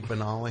 Frankie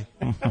Banali.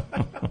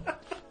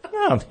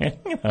 No,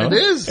 you know, it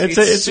is.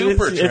 It's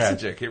super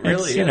tragic. It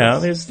really is. You know,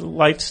 there's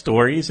life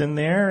stories in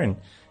there, and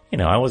you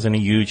know, I wasn't a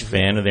huge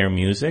fan of their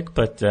music,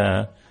 but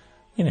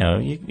you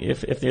know,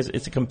 if there's,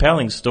 it's a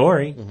compelling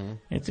story.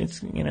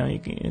 It's you know,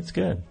 it's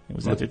good. It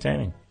was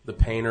entertaining. The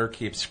painter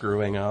keeps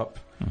screwing up.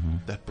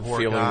 That poor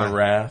feeling guy. the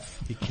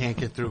wrath. He can't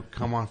get through.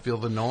 Come on, feel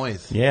the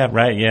noise. Yeah,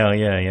 right.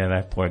 Yeah.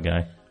 That poor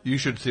guy. You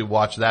should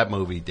watch that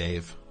movie,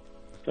 Dave.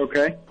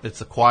 Okay. It's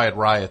the Quiet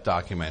Riot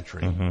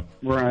documentary.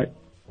 Right.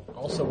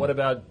 Also, what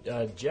about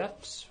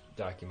Jeff's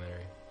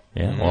documentary?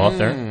 Yeah,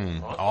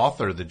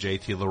 author, the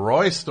J.T.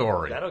 Leroy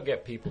story. That'll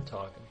get people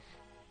talking.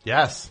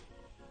 Yes.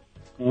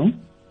 You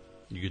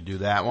could do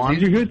that one.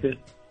 These are good.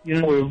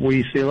 You know,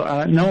 we see.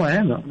 No, I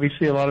haven't. We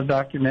see a lot of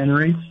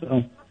documentaries.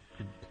 So,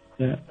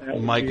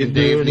 Mike and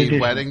Dave need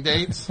wedding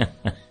dates.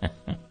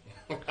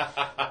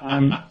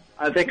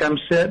 I think I'm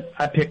set.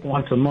 I pick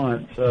once a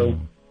month, so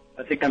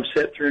I think I'm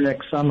set through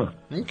next summer.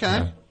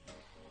 Okay.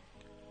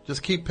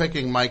 Just keep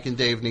picking Mike and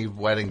Dave need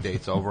wedding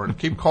dates over, and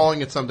keep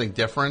calling it something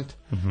different,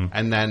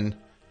 and then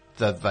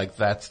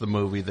that's the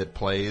movie that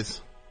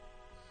plays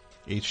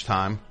each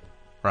time,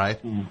 right?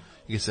 You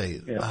can say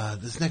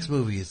this next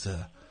movie is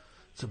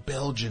it's a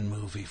Belgian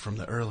movie from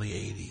the early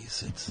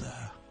 '80s. It's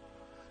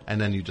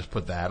and then you just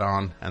put that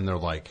on, and they're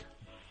like,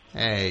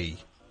 "Hey,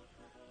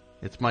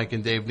 it's Mike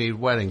and Dave need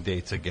wedding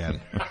dates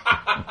again."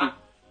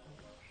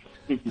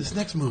 This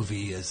next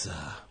movie is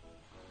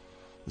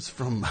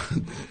from.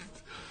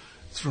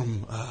 It's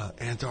from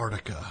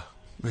Antarctica.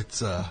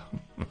 It's a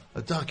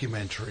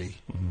documentary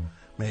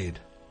made.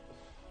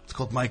 It's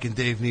called Mike and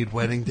Dave Need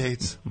Wedding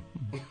Dates.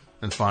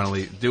 And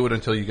finally, do it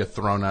until you get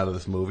thrown out of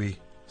this movie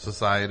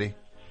society.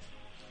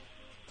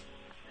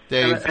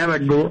 Dave.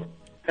 Emmett Gore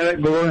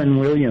and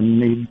William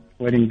need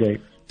wedding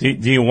dates. Do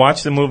you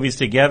watch the movies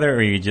together,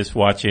 or you just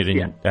watch it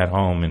at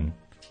home? And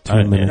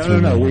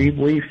No.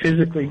 We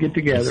physically get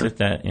together.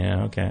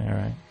 Okay, all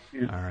right.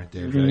 Yeah. All right,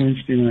 Dave. Every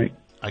Wednesday night.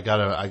 I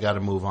gotta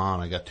move on.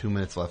 I got 2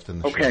 minutes left in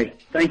the show. Okay.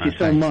 Thank you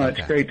so much.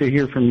 Okay. Great to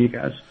hear from you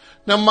guys.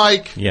 Now,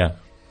 Mike. Yeah.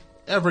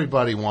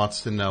 Everybody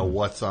wants to know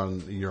what's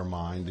on your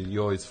mind, and you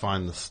always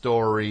find the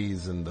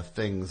stories and the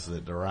things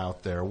that are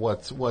out there.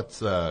 What's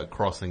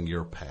crossing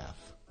your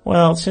path?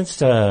 Well,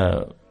 since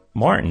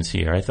Martin's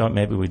here, I thought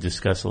maybe we'd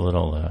discuss a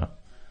little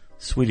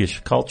Swedish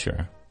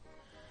culture.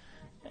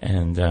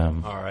 And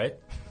all right.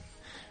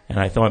 And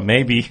I thought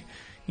maybe,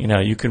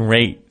 you can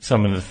rate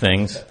some of the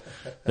things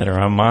that are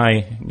on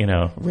my,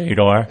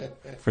 radar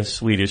for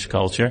Swedish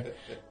culture.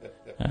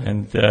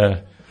 And,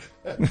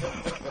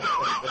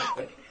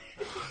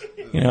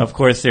 of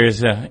course,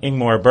 there's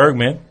Ingmar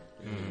Bergman.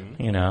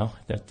 Are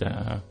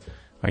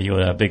you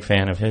a big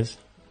fan of his?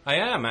 I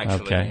am,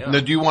 actually. Okay. Yeah. Now,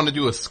 do you want to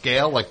do a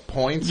scale, like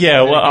points?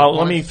 Yeah, well,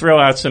 let me throw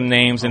out some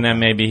names, and then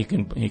maybe he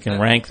can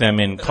rank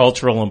them in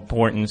cultural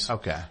importance.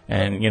 Okay.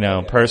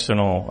 And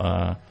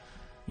personal.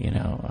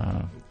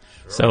 Sure.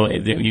 So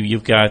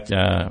you've got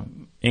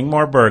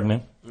Ingmar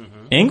Bergman,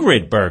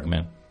 Ingrid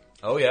Bergman.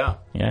 Oh yeah,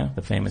 Yeah,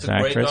 the famous it's a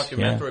actress. great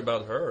documentary yeah.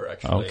 about her.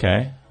 Actually,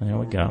 Okay, there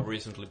we go.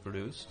 Recently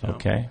produced. Yeah.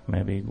 Okay,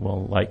 maybe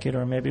we'll like it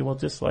or maybe we'll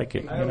dislike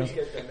it. I always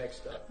get them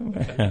mixed up.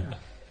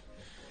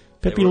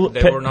 Pippi,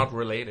 They were not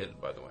related,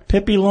 by the way.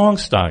 Pippi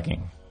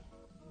Longstocking.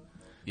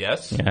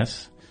 Yes.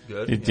 Yes.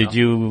 Good. Did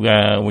you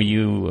were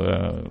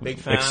you big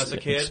fan as a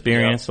kid?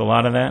 Experienced a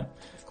lot of that?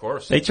 Of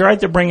course. They tried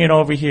to bring it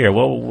over here.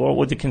 What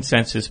would the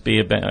consensus be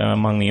about,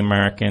 among the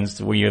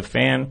Americans? Were you a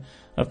fan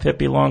of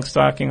Pippi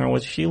Longstocking, or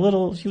was she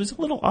little? She was a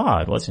little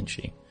odd, wasn't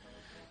she?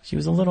 She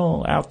was a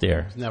little out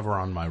there. Never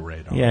on my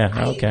radar.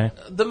 Yeah. Okay.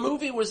 The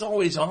movie was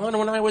always on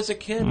when I was a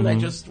kid, and I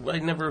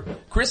never.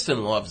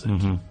 Kristen loves it.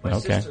 My Okay.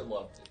 sister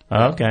loved it.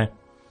 Okay.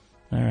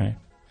 All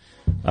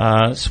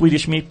right.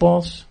 Swedish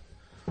meatballs.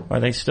 Are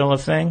they still a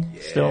thing?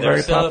 Still They're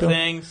very still popular? a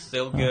thing.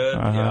 Still good.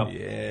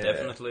 Yeah.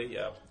 Definitely.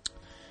 Yeah.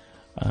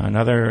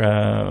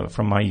 Another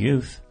from my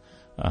youth.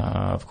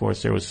 Of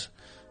course, there was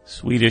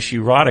Swedish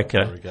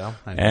erotica.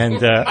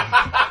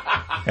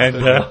 There we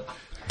go.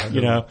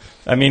 You know,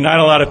 I mean, not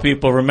a lot of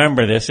people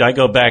remember this. I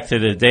go back to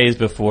the days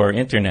before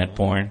internet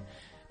porn,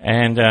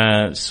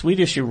 and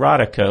Swedish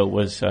erotica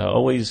was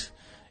always,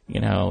 you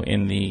know,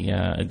 in the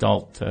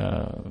adult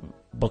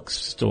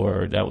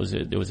bookstore. That was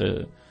it. It was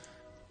a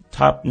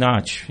top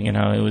notch. You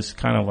know, it was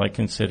kind of like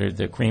considered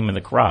the cream of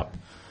the crop.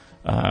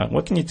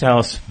 What can you tell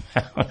us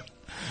about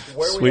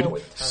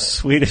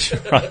Swedish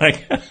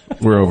erotica?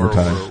 We're over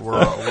time.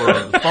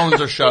 We're the phones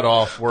are shut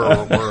off. We're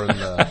in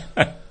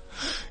the.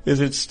 Is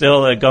it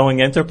still a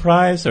going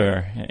enterprise,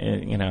 or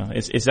you know,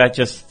 is that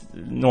just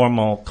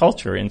normal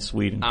culture in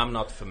Sweden? I'm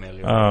not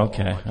familiar. Oh,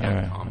 okay, I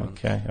can't comment.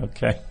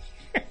 okay.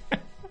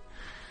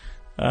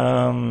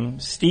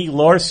 Stieg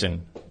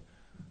Larsson,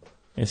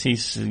 is he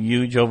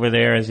huge over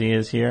there as he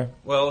is here?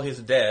 Well, he's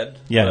dead.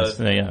 Yes,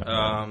 but,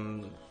 yeah.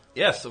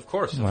 Yes, of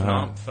course,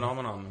 a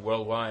phenomenon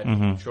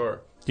worldwide.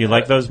 Sure. Do you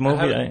like those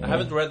movies? I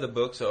haven't read the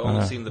books. I've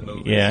only seen the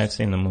movies. Yeah, I've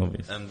seen the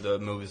movies. And the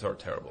movies are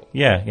terrible.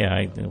 Yeah,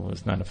 I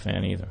was not a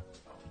fan either.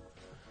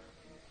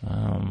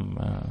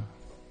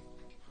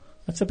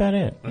 That's about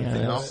it.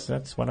 Anything else?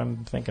 That's what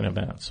I'm thinking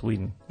about.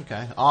 Sweden.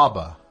 Okay,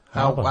 ABBA.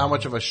 ABBA. How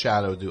much of a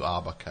shadow do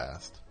ABBA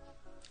cast?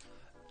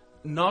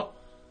 Not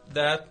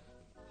that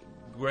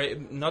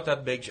great, not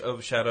that big of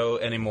a shadow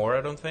anymore,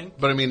 I don't think.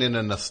 But I mean, in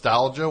a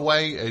nostalgia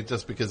way,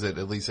 just because at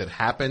least it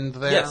happened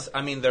there. Yes,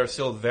 I mean they're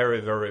still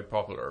very, very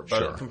popular. But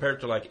Sure.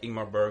 compared to like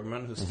Ingmar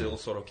Bergman, who still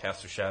sort of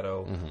casts a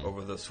shadow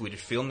over the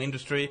Swedish film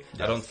industry,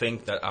 I don't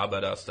think that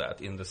ABBA does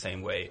that in the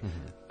same way.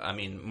 I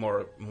mean,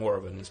 more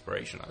of an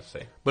inspiration, I'd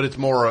say. But it's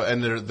more,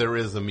 and there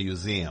is a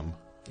museum.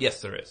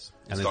 Yes, there is.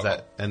 in And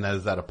Stockholm.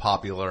 is that a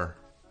popular?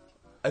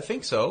 I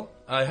think so.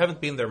 I haven't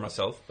been there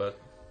myself, but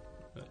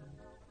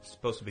it's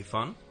supposed to be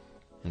fun.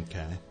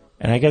 Okay.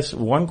 And I guess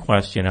one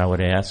question I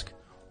would ask,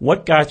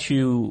 what got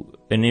you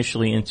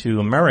initially into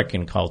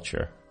American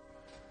culture?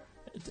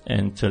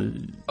 And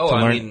to I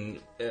learn? mean,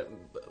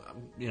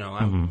 you know,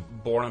 I'm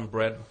born and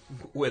bred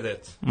with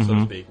it, so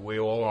to speak. We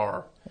all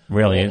are.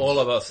 Really? All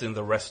of us in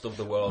the rest of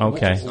the world.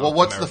 Okay. which is Well, not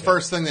what's the America.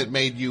 first thing that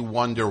made you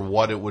wonder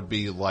what it would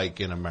be like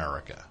in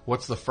America?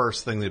 What's the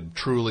first thing that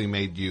truly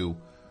made you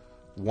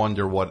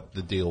wonder what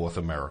the deal with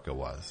America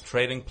was?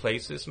 Trading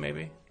places,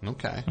 maybe?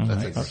 Okay,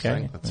 that's interesting.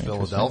 Okay. That's Interesting,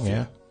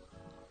 Philadelphia.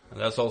 And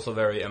that's also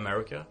very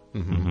America.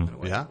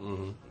 Yeah.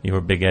 You were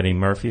a big Eddie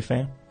Murphy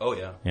fan? Oh,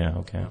 yeah. Yeah,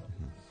 okay.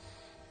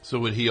 So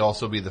would he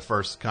also be the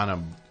first kind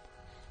of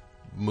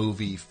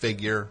movie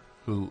figure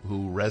who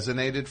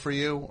resonated for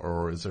you,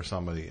 or is there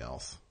somebody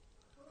else?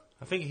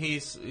 I think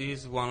he's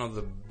one of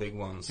the big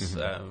ones,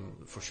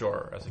 for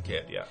sure, as a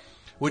kid, yeah.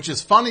 Which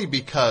is funny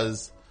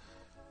because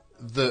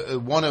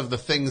one of the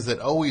things that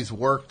always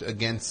worked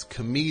against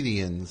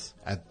comedians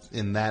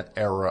in that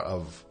era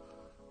of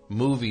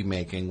movie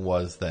making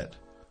was that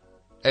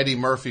Eddie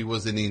Murphy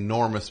was an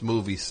enormous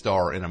movie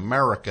star in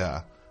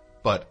America,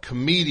 but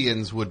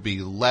comedians would be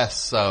less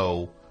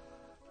so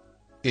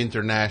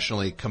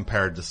internationally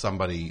compared to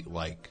somebody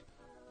like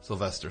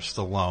Sylvester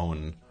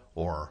Stallone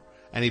or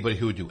anybody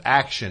who would do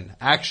action.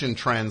 Action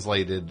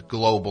translated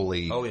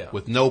globally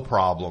with no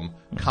problem.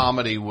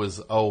 Comedy was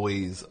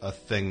always a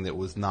thing that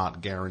was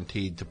not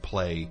guaranteed to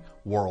play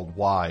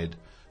worldwide.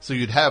 So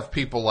you'd have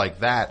people like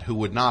that who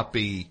would not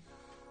be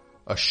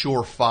a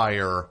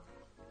surefire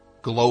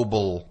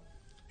global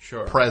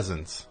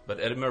presence. But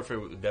Eddie Murphy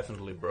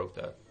definitely broke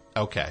that.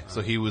 Okay,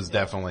 so he was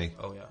definitely...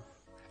 Oh, yeah.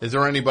 Is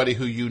there anybody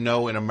who you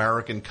know in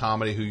American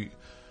comedy who...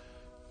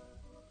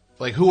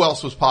 Like, who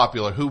else was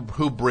popular? Who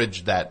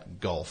bridged that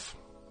gulf?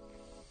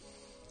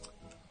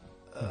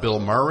 Bill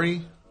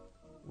Murray?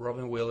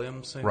 Robin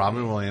Williams. maybe?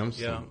 Robin Williams.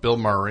 Yeah. Bill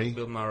Murray.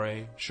 Bill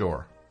Murray.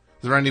 Sure.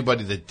 Is there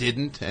anybody that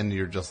didn't and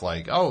you're just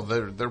like, oh,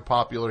 they're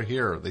popular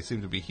here. They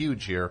seem to be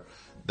huge here.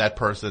 That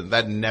person,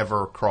 that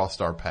never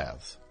crossed our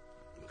paths.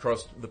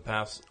 Crossed the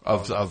paths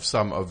Of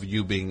some of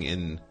you being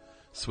in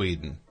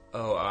Sweden.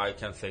 Oh, I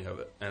can't think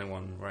of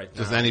anyone right now.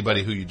 Just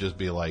anybody who you just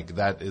be like,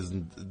 that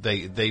isn't,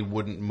 they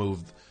wouldn't move,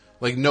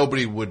 like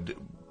they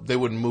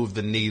wouldn't move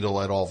the needle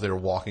at all if they were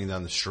walking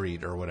down the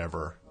street or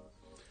whatever.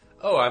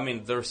 Oh, I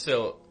mean, there's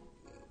still,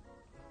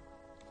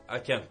 I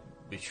can't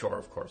be sure,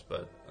 of course,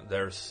 but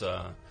there's,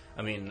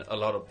 I mean, a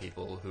lot of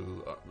people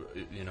who are,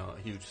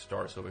 huge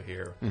stars over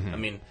here. I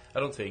mean, I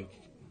don't think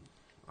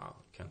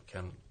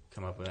can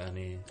come up with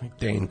any. Like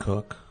Dane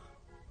Cook.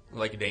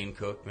 Like Dane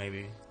Cook,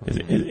 maybe.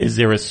 Is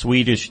there a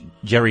Swedish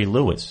Jerry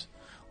Lewis?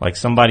 Like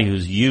somebody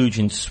who's huge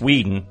in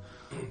Sweden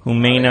who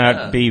may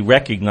not be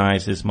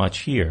recognized as much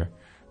here,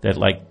 that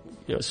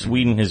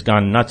Sweden has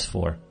gone nuts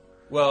for?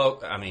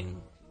 Well, I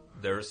mean,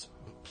 there's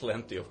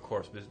plenty, of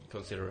course,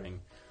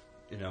 considering,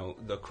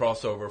 the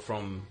crossover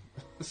from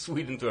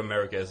Sweden to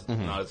America is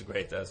not as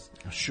great as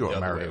the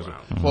other way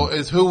around. Well,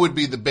 who would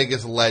be the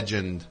biggest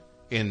legend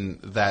in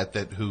that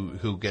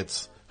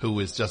who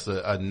is just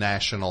a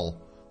national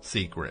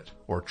secret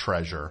or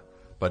treasure,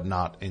 but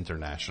not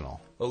international?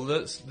 Well,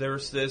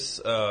 there's this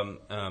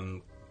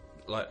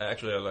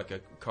actually like a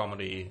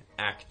comedy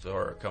act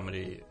or a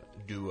comedy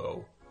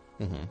duo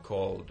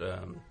called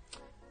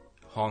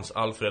Hans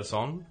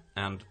Alfredsson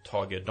and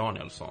Tage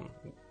Danielsson.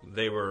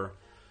 They were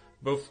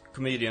both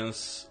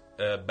comedians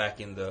back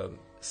in the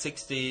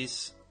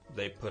 60s.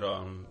 They put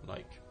on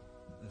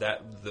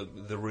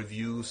the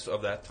reviews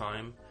of that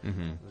time,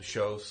 the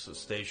shows,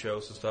 stage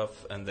shows and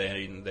stuff, and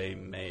they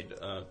made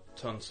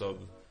tons of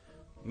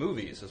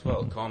movies as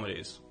well,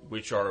 comedies,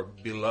 which are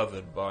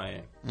beloved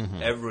by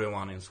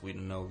everyone in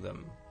Sweden. Know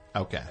them,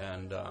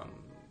 and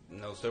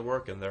knows their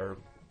work, and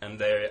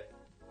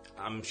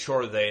I'm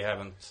sure they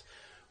haven't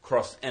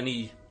crossed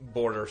any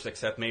borders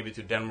except maybe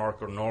to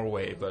Denmark or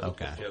Norway,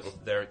 but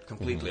they're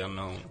completely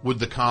unknown. Would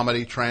the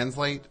comedy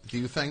translate, do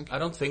you think? I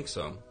don't think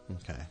so.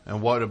 Okay.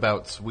 And what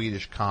about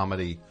Swedish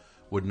comedy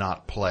would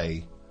not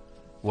play?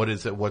 What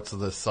is it? What's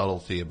the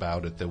subtlety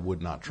about it that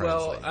would not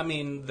translate? Well, I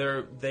mean,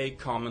 they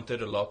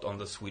commented a lot on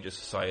the Swedish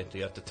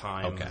society at the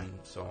time and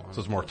so on.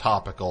 So it's more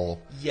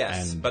topical.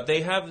 Yes, but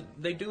they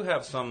do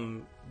have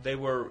some. They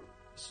were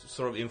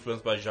sort of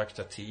influenced by Jacques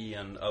Tati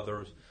and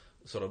other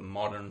sort of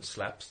modern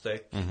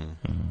slapstick.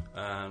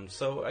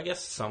 So I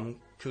guess some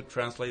could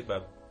translate,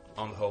 but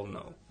on the whole,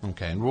 no.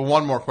 Okay, and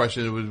one more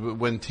question.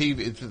 When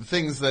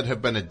things that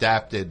have been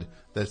adapted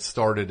that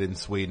started in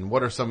Sweden,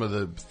 what are some of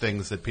the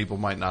things that people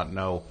might not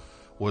know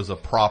was a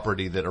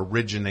property that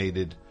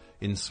originated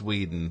in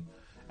Sweden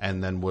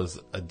and then was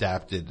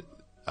adapted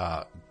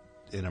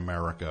in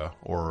America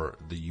or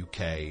the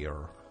UK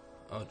or...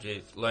 Oh,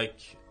 geez. Like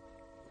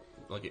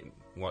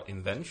what,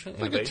 invention?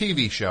 Like a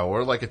TV show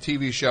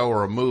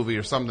or a movie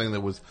or something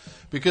that was...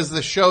 Because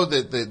the show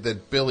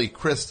that Billy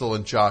Crystal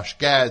and Josh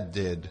Gad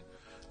did,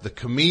 The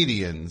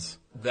Comedians,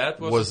 that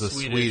was a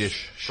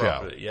Swedish show.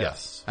 Property,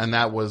 yes. And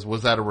that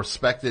was that a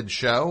respected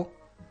show?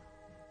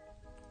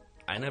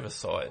 I never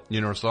saw it. You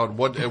never saw it?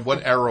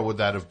 What era would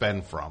that have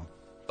been from?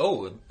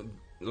 Oh,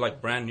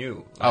 like brand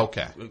new.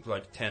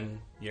 Like 10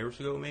 years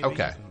ago, maybe.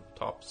 Okay.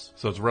 Tops.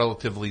 So it's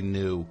relatively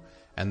new,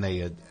 and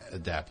they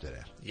adapted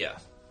it. Yeah.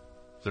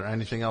 Is there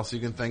anything else you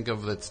can think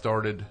of that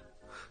started?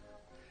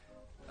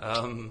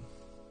 No.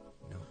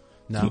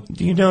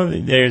 Do you know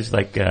that there's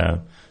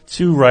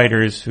two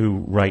writers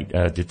who write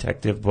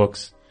detective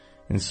books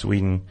in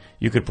Sweden?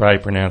 You could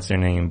probably pronounce their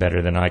name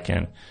better than I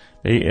can.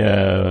 They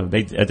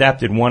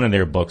adapted one of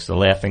their books, The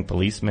Laughing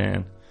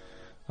Policeman.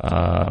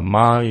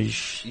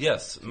 Maj.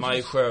 Yes,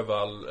 Maj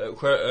Sjöwall.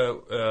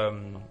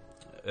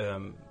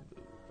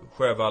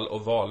 Sjöwall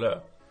och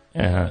Wahlöö.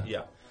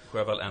 Yeah,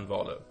 Sjöwall and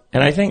Wahlöö.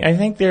 And I think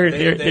they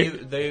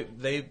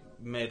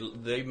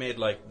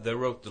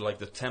wrote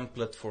the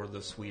template for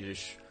the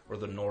Swedish or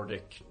the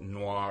Nordic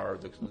noir,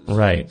 the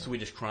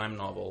Swedish crime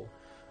novel,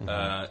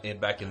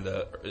 back in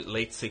the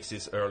late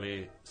 60s,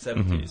 early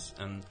 70s,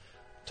 and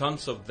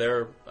tons of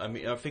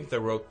I think they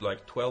wrote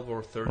 12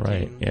 or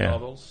 13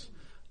 novels,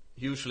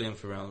 hugely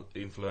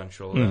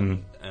influential,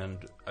 and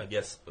I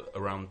guess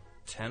around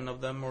 10 of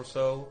them or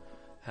so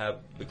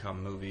have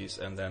become movies,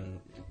 and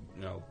then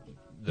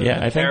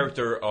the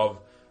character of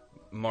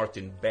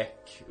Martin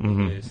Beck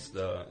is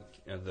the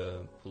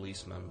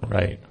policeman in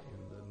the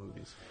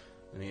movies,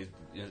 and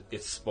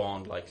it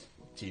spawned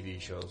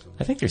TV shows.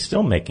 I think they're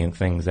still making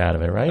things out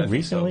of it, right?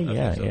 Recently,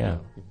 so.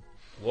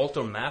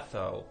 Walter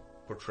Matthau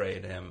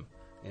portrayed him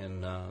in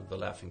The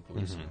Laughing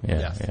Policeman.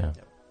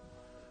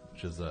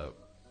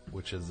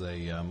 Which is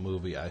a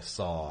movie I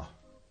saw.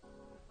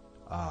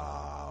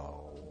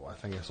 I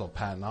think I saw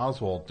Patton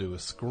Oswalt do a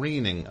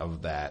screening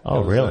of that.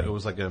 Oh, really? It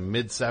was like a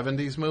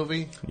mid-70s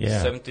movie.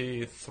 Yeah.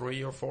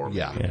 73 or 4.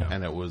 Yeah,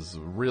 and it was a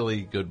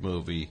really good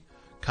movie.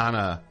 Kind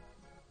of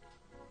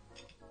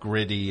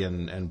gritty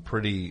and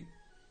pretty,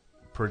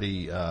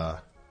 I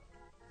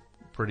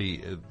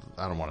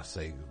don't want to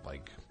say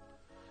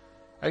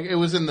it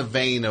was in the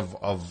vein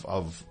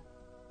of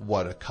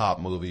what a cop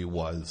movie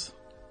was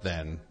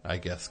then, I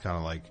guess, kind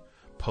of like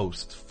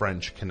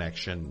post-French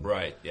Connection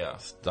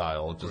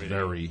style. Just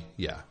very,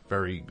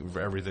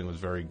 everything was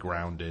very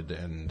grounded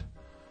and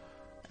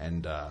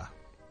I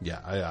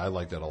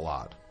liked it a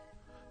lot.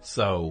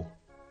 So,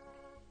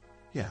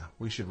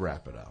 we should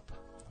wrap it up.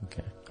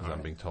 Okay. Because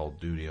I'm being told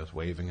Dudio's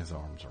waving his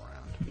arms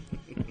around.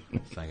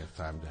 think it's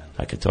time to end.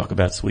 I could talk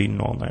about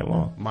Sweden all night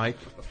long. Mike,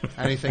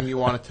 anything you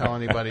want to tell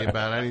anybody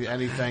about?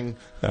 Anything?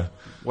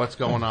 What's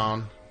going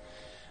on?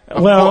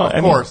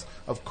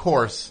 Of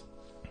course,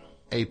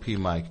 AP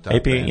Mike.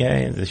 AP,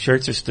 yeah, the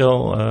shirts are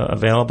still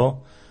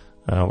available.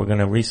 We're going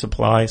to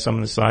resupply some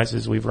of the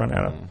sizes we've run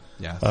out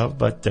of,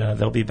 but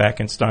they'll be back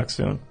in stock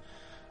soon.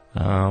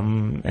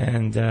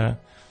 And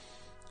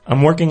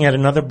I'm working at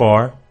another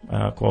bar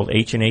called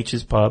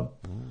H&H's Pub,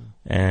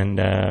 and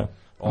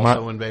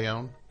also in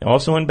Bayonne.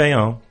 Also in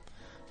Bayonne.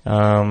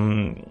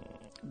 I'm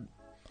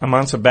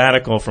on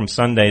sabbatical from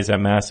Sundays at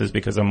Masters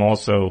because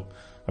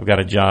I've got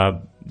a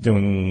job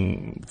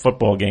doing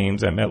football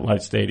games at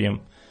MetLife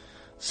Stadium.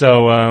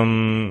 So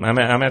I'm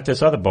at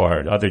this other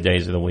bar other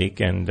days of the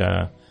week, and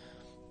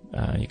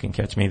you can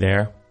catch me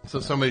there. So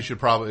somebody should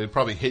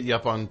probably hit you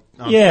up on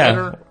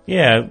Twitter?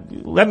 Yeah.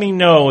 Let me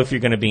know if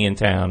you're going to be in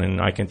town,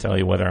 and I can tell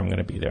you whether I'm going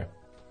to be there.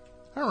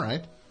 All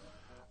right.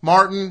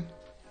 Martin?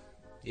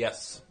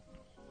 Yes.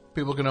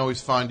 People can always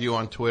find you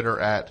on Twitter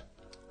at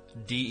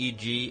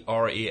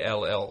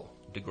DEGRELL,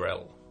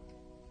 DeGrell,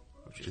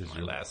 which is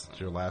my last name.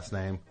 It's your last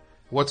name.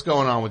 What's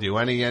going on with you?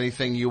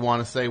 Anything you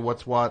want to say?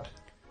 What's what?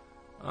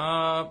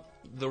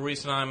 The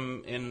reason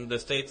I'm in the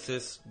States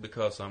is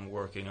because I'm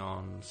working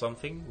on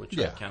something, which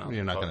I cannot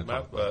You're not talk going to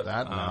talk about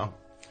that, no.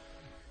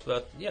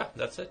 But yeah,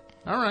 that's it.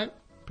 All right.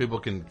 People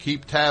can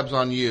keep tabs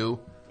on you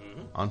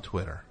on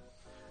Twitter.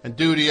 And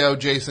Dudio,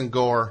 Jason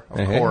Gore,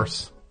 of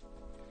course.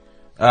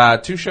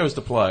 2 shows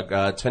to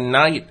plug.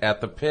 Tonight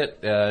at the Pit,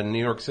 New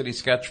York City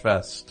Sketch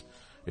Fest.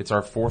 It's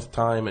our 4th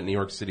time at New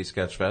York City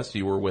Sketch Fest.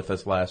 You were with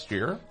us last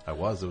year. I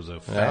was. It was a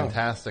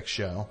fantastic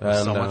show. It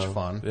was so much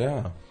fun.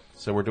 Yeah.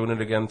 So we're doing it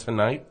again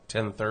tonight,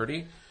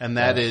 10:30. And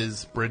that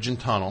is Bridge and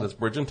Tunnel. That's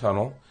Bridge and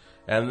Tunnel.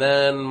 And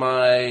then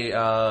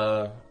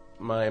my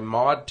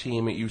mod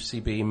team at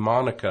UCB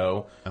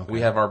Monaco, we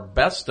have our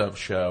best of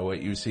show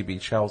at UCB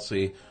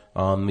Chelsea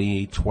on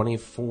the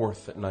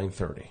 24th at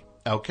 9:30.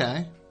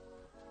 Okay.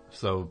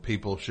 So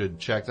people should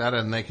check that,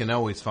 and they can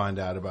always find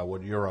out about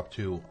what you're up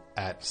to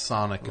at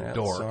Sonic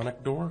Dork.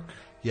 Sonic Dork.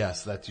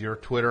 Yes, that's your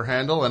Twitter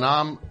handle, and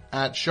I'm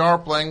at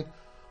Sharpling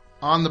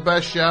on the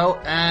best show,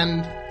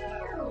 and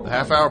the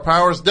half-hour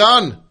power's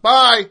done.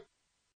 Bye!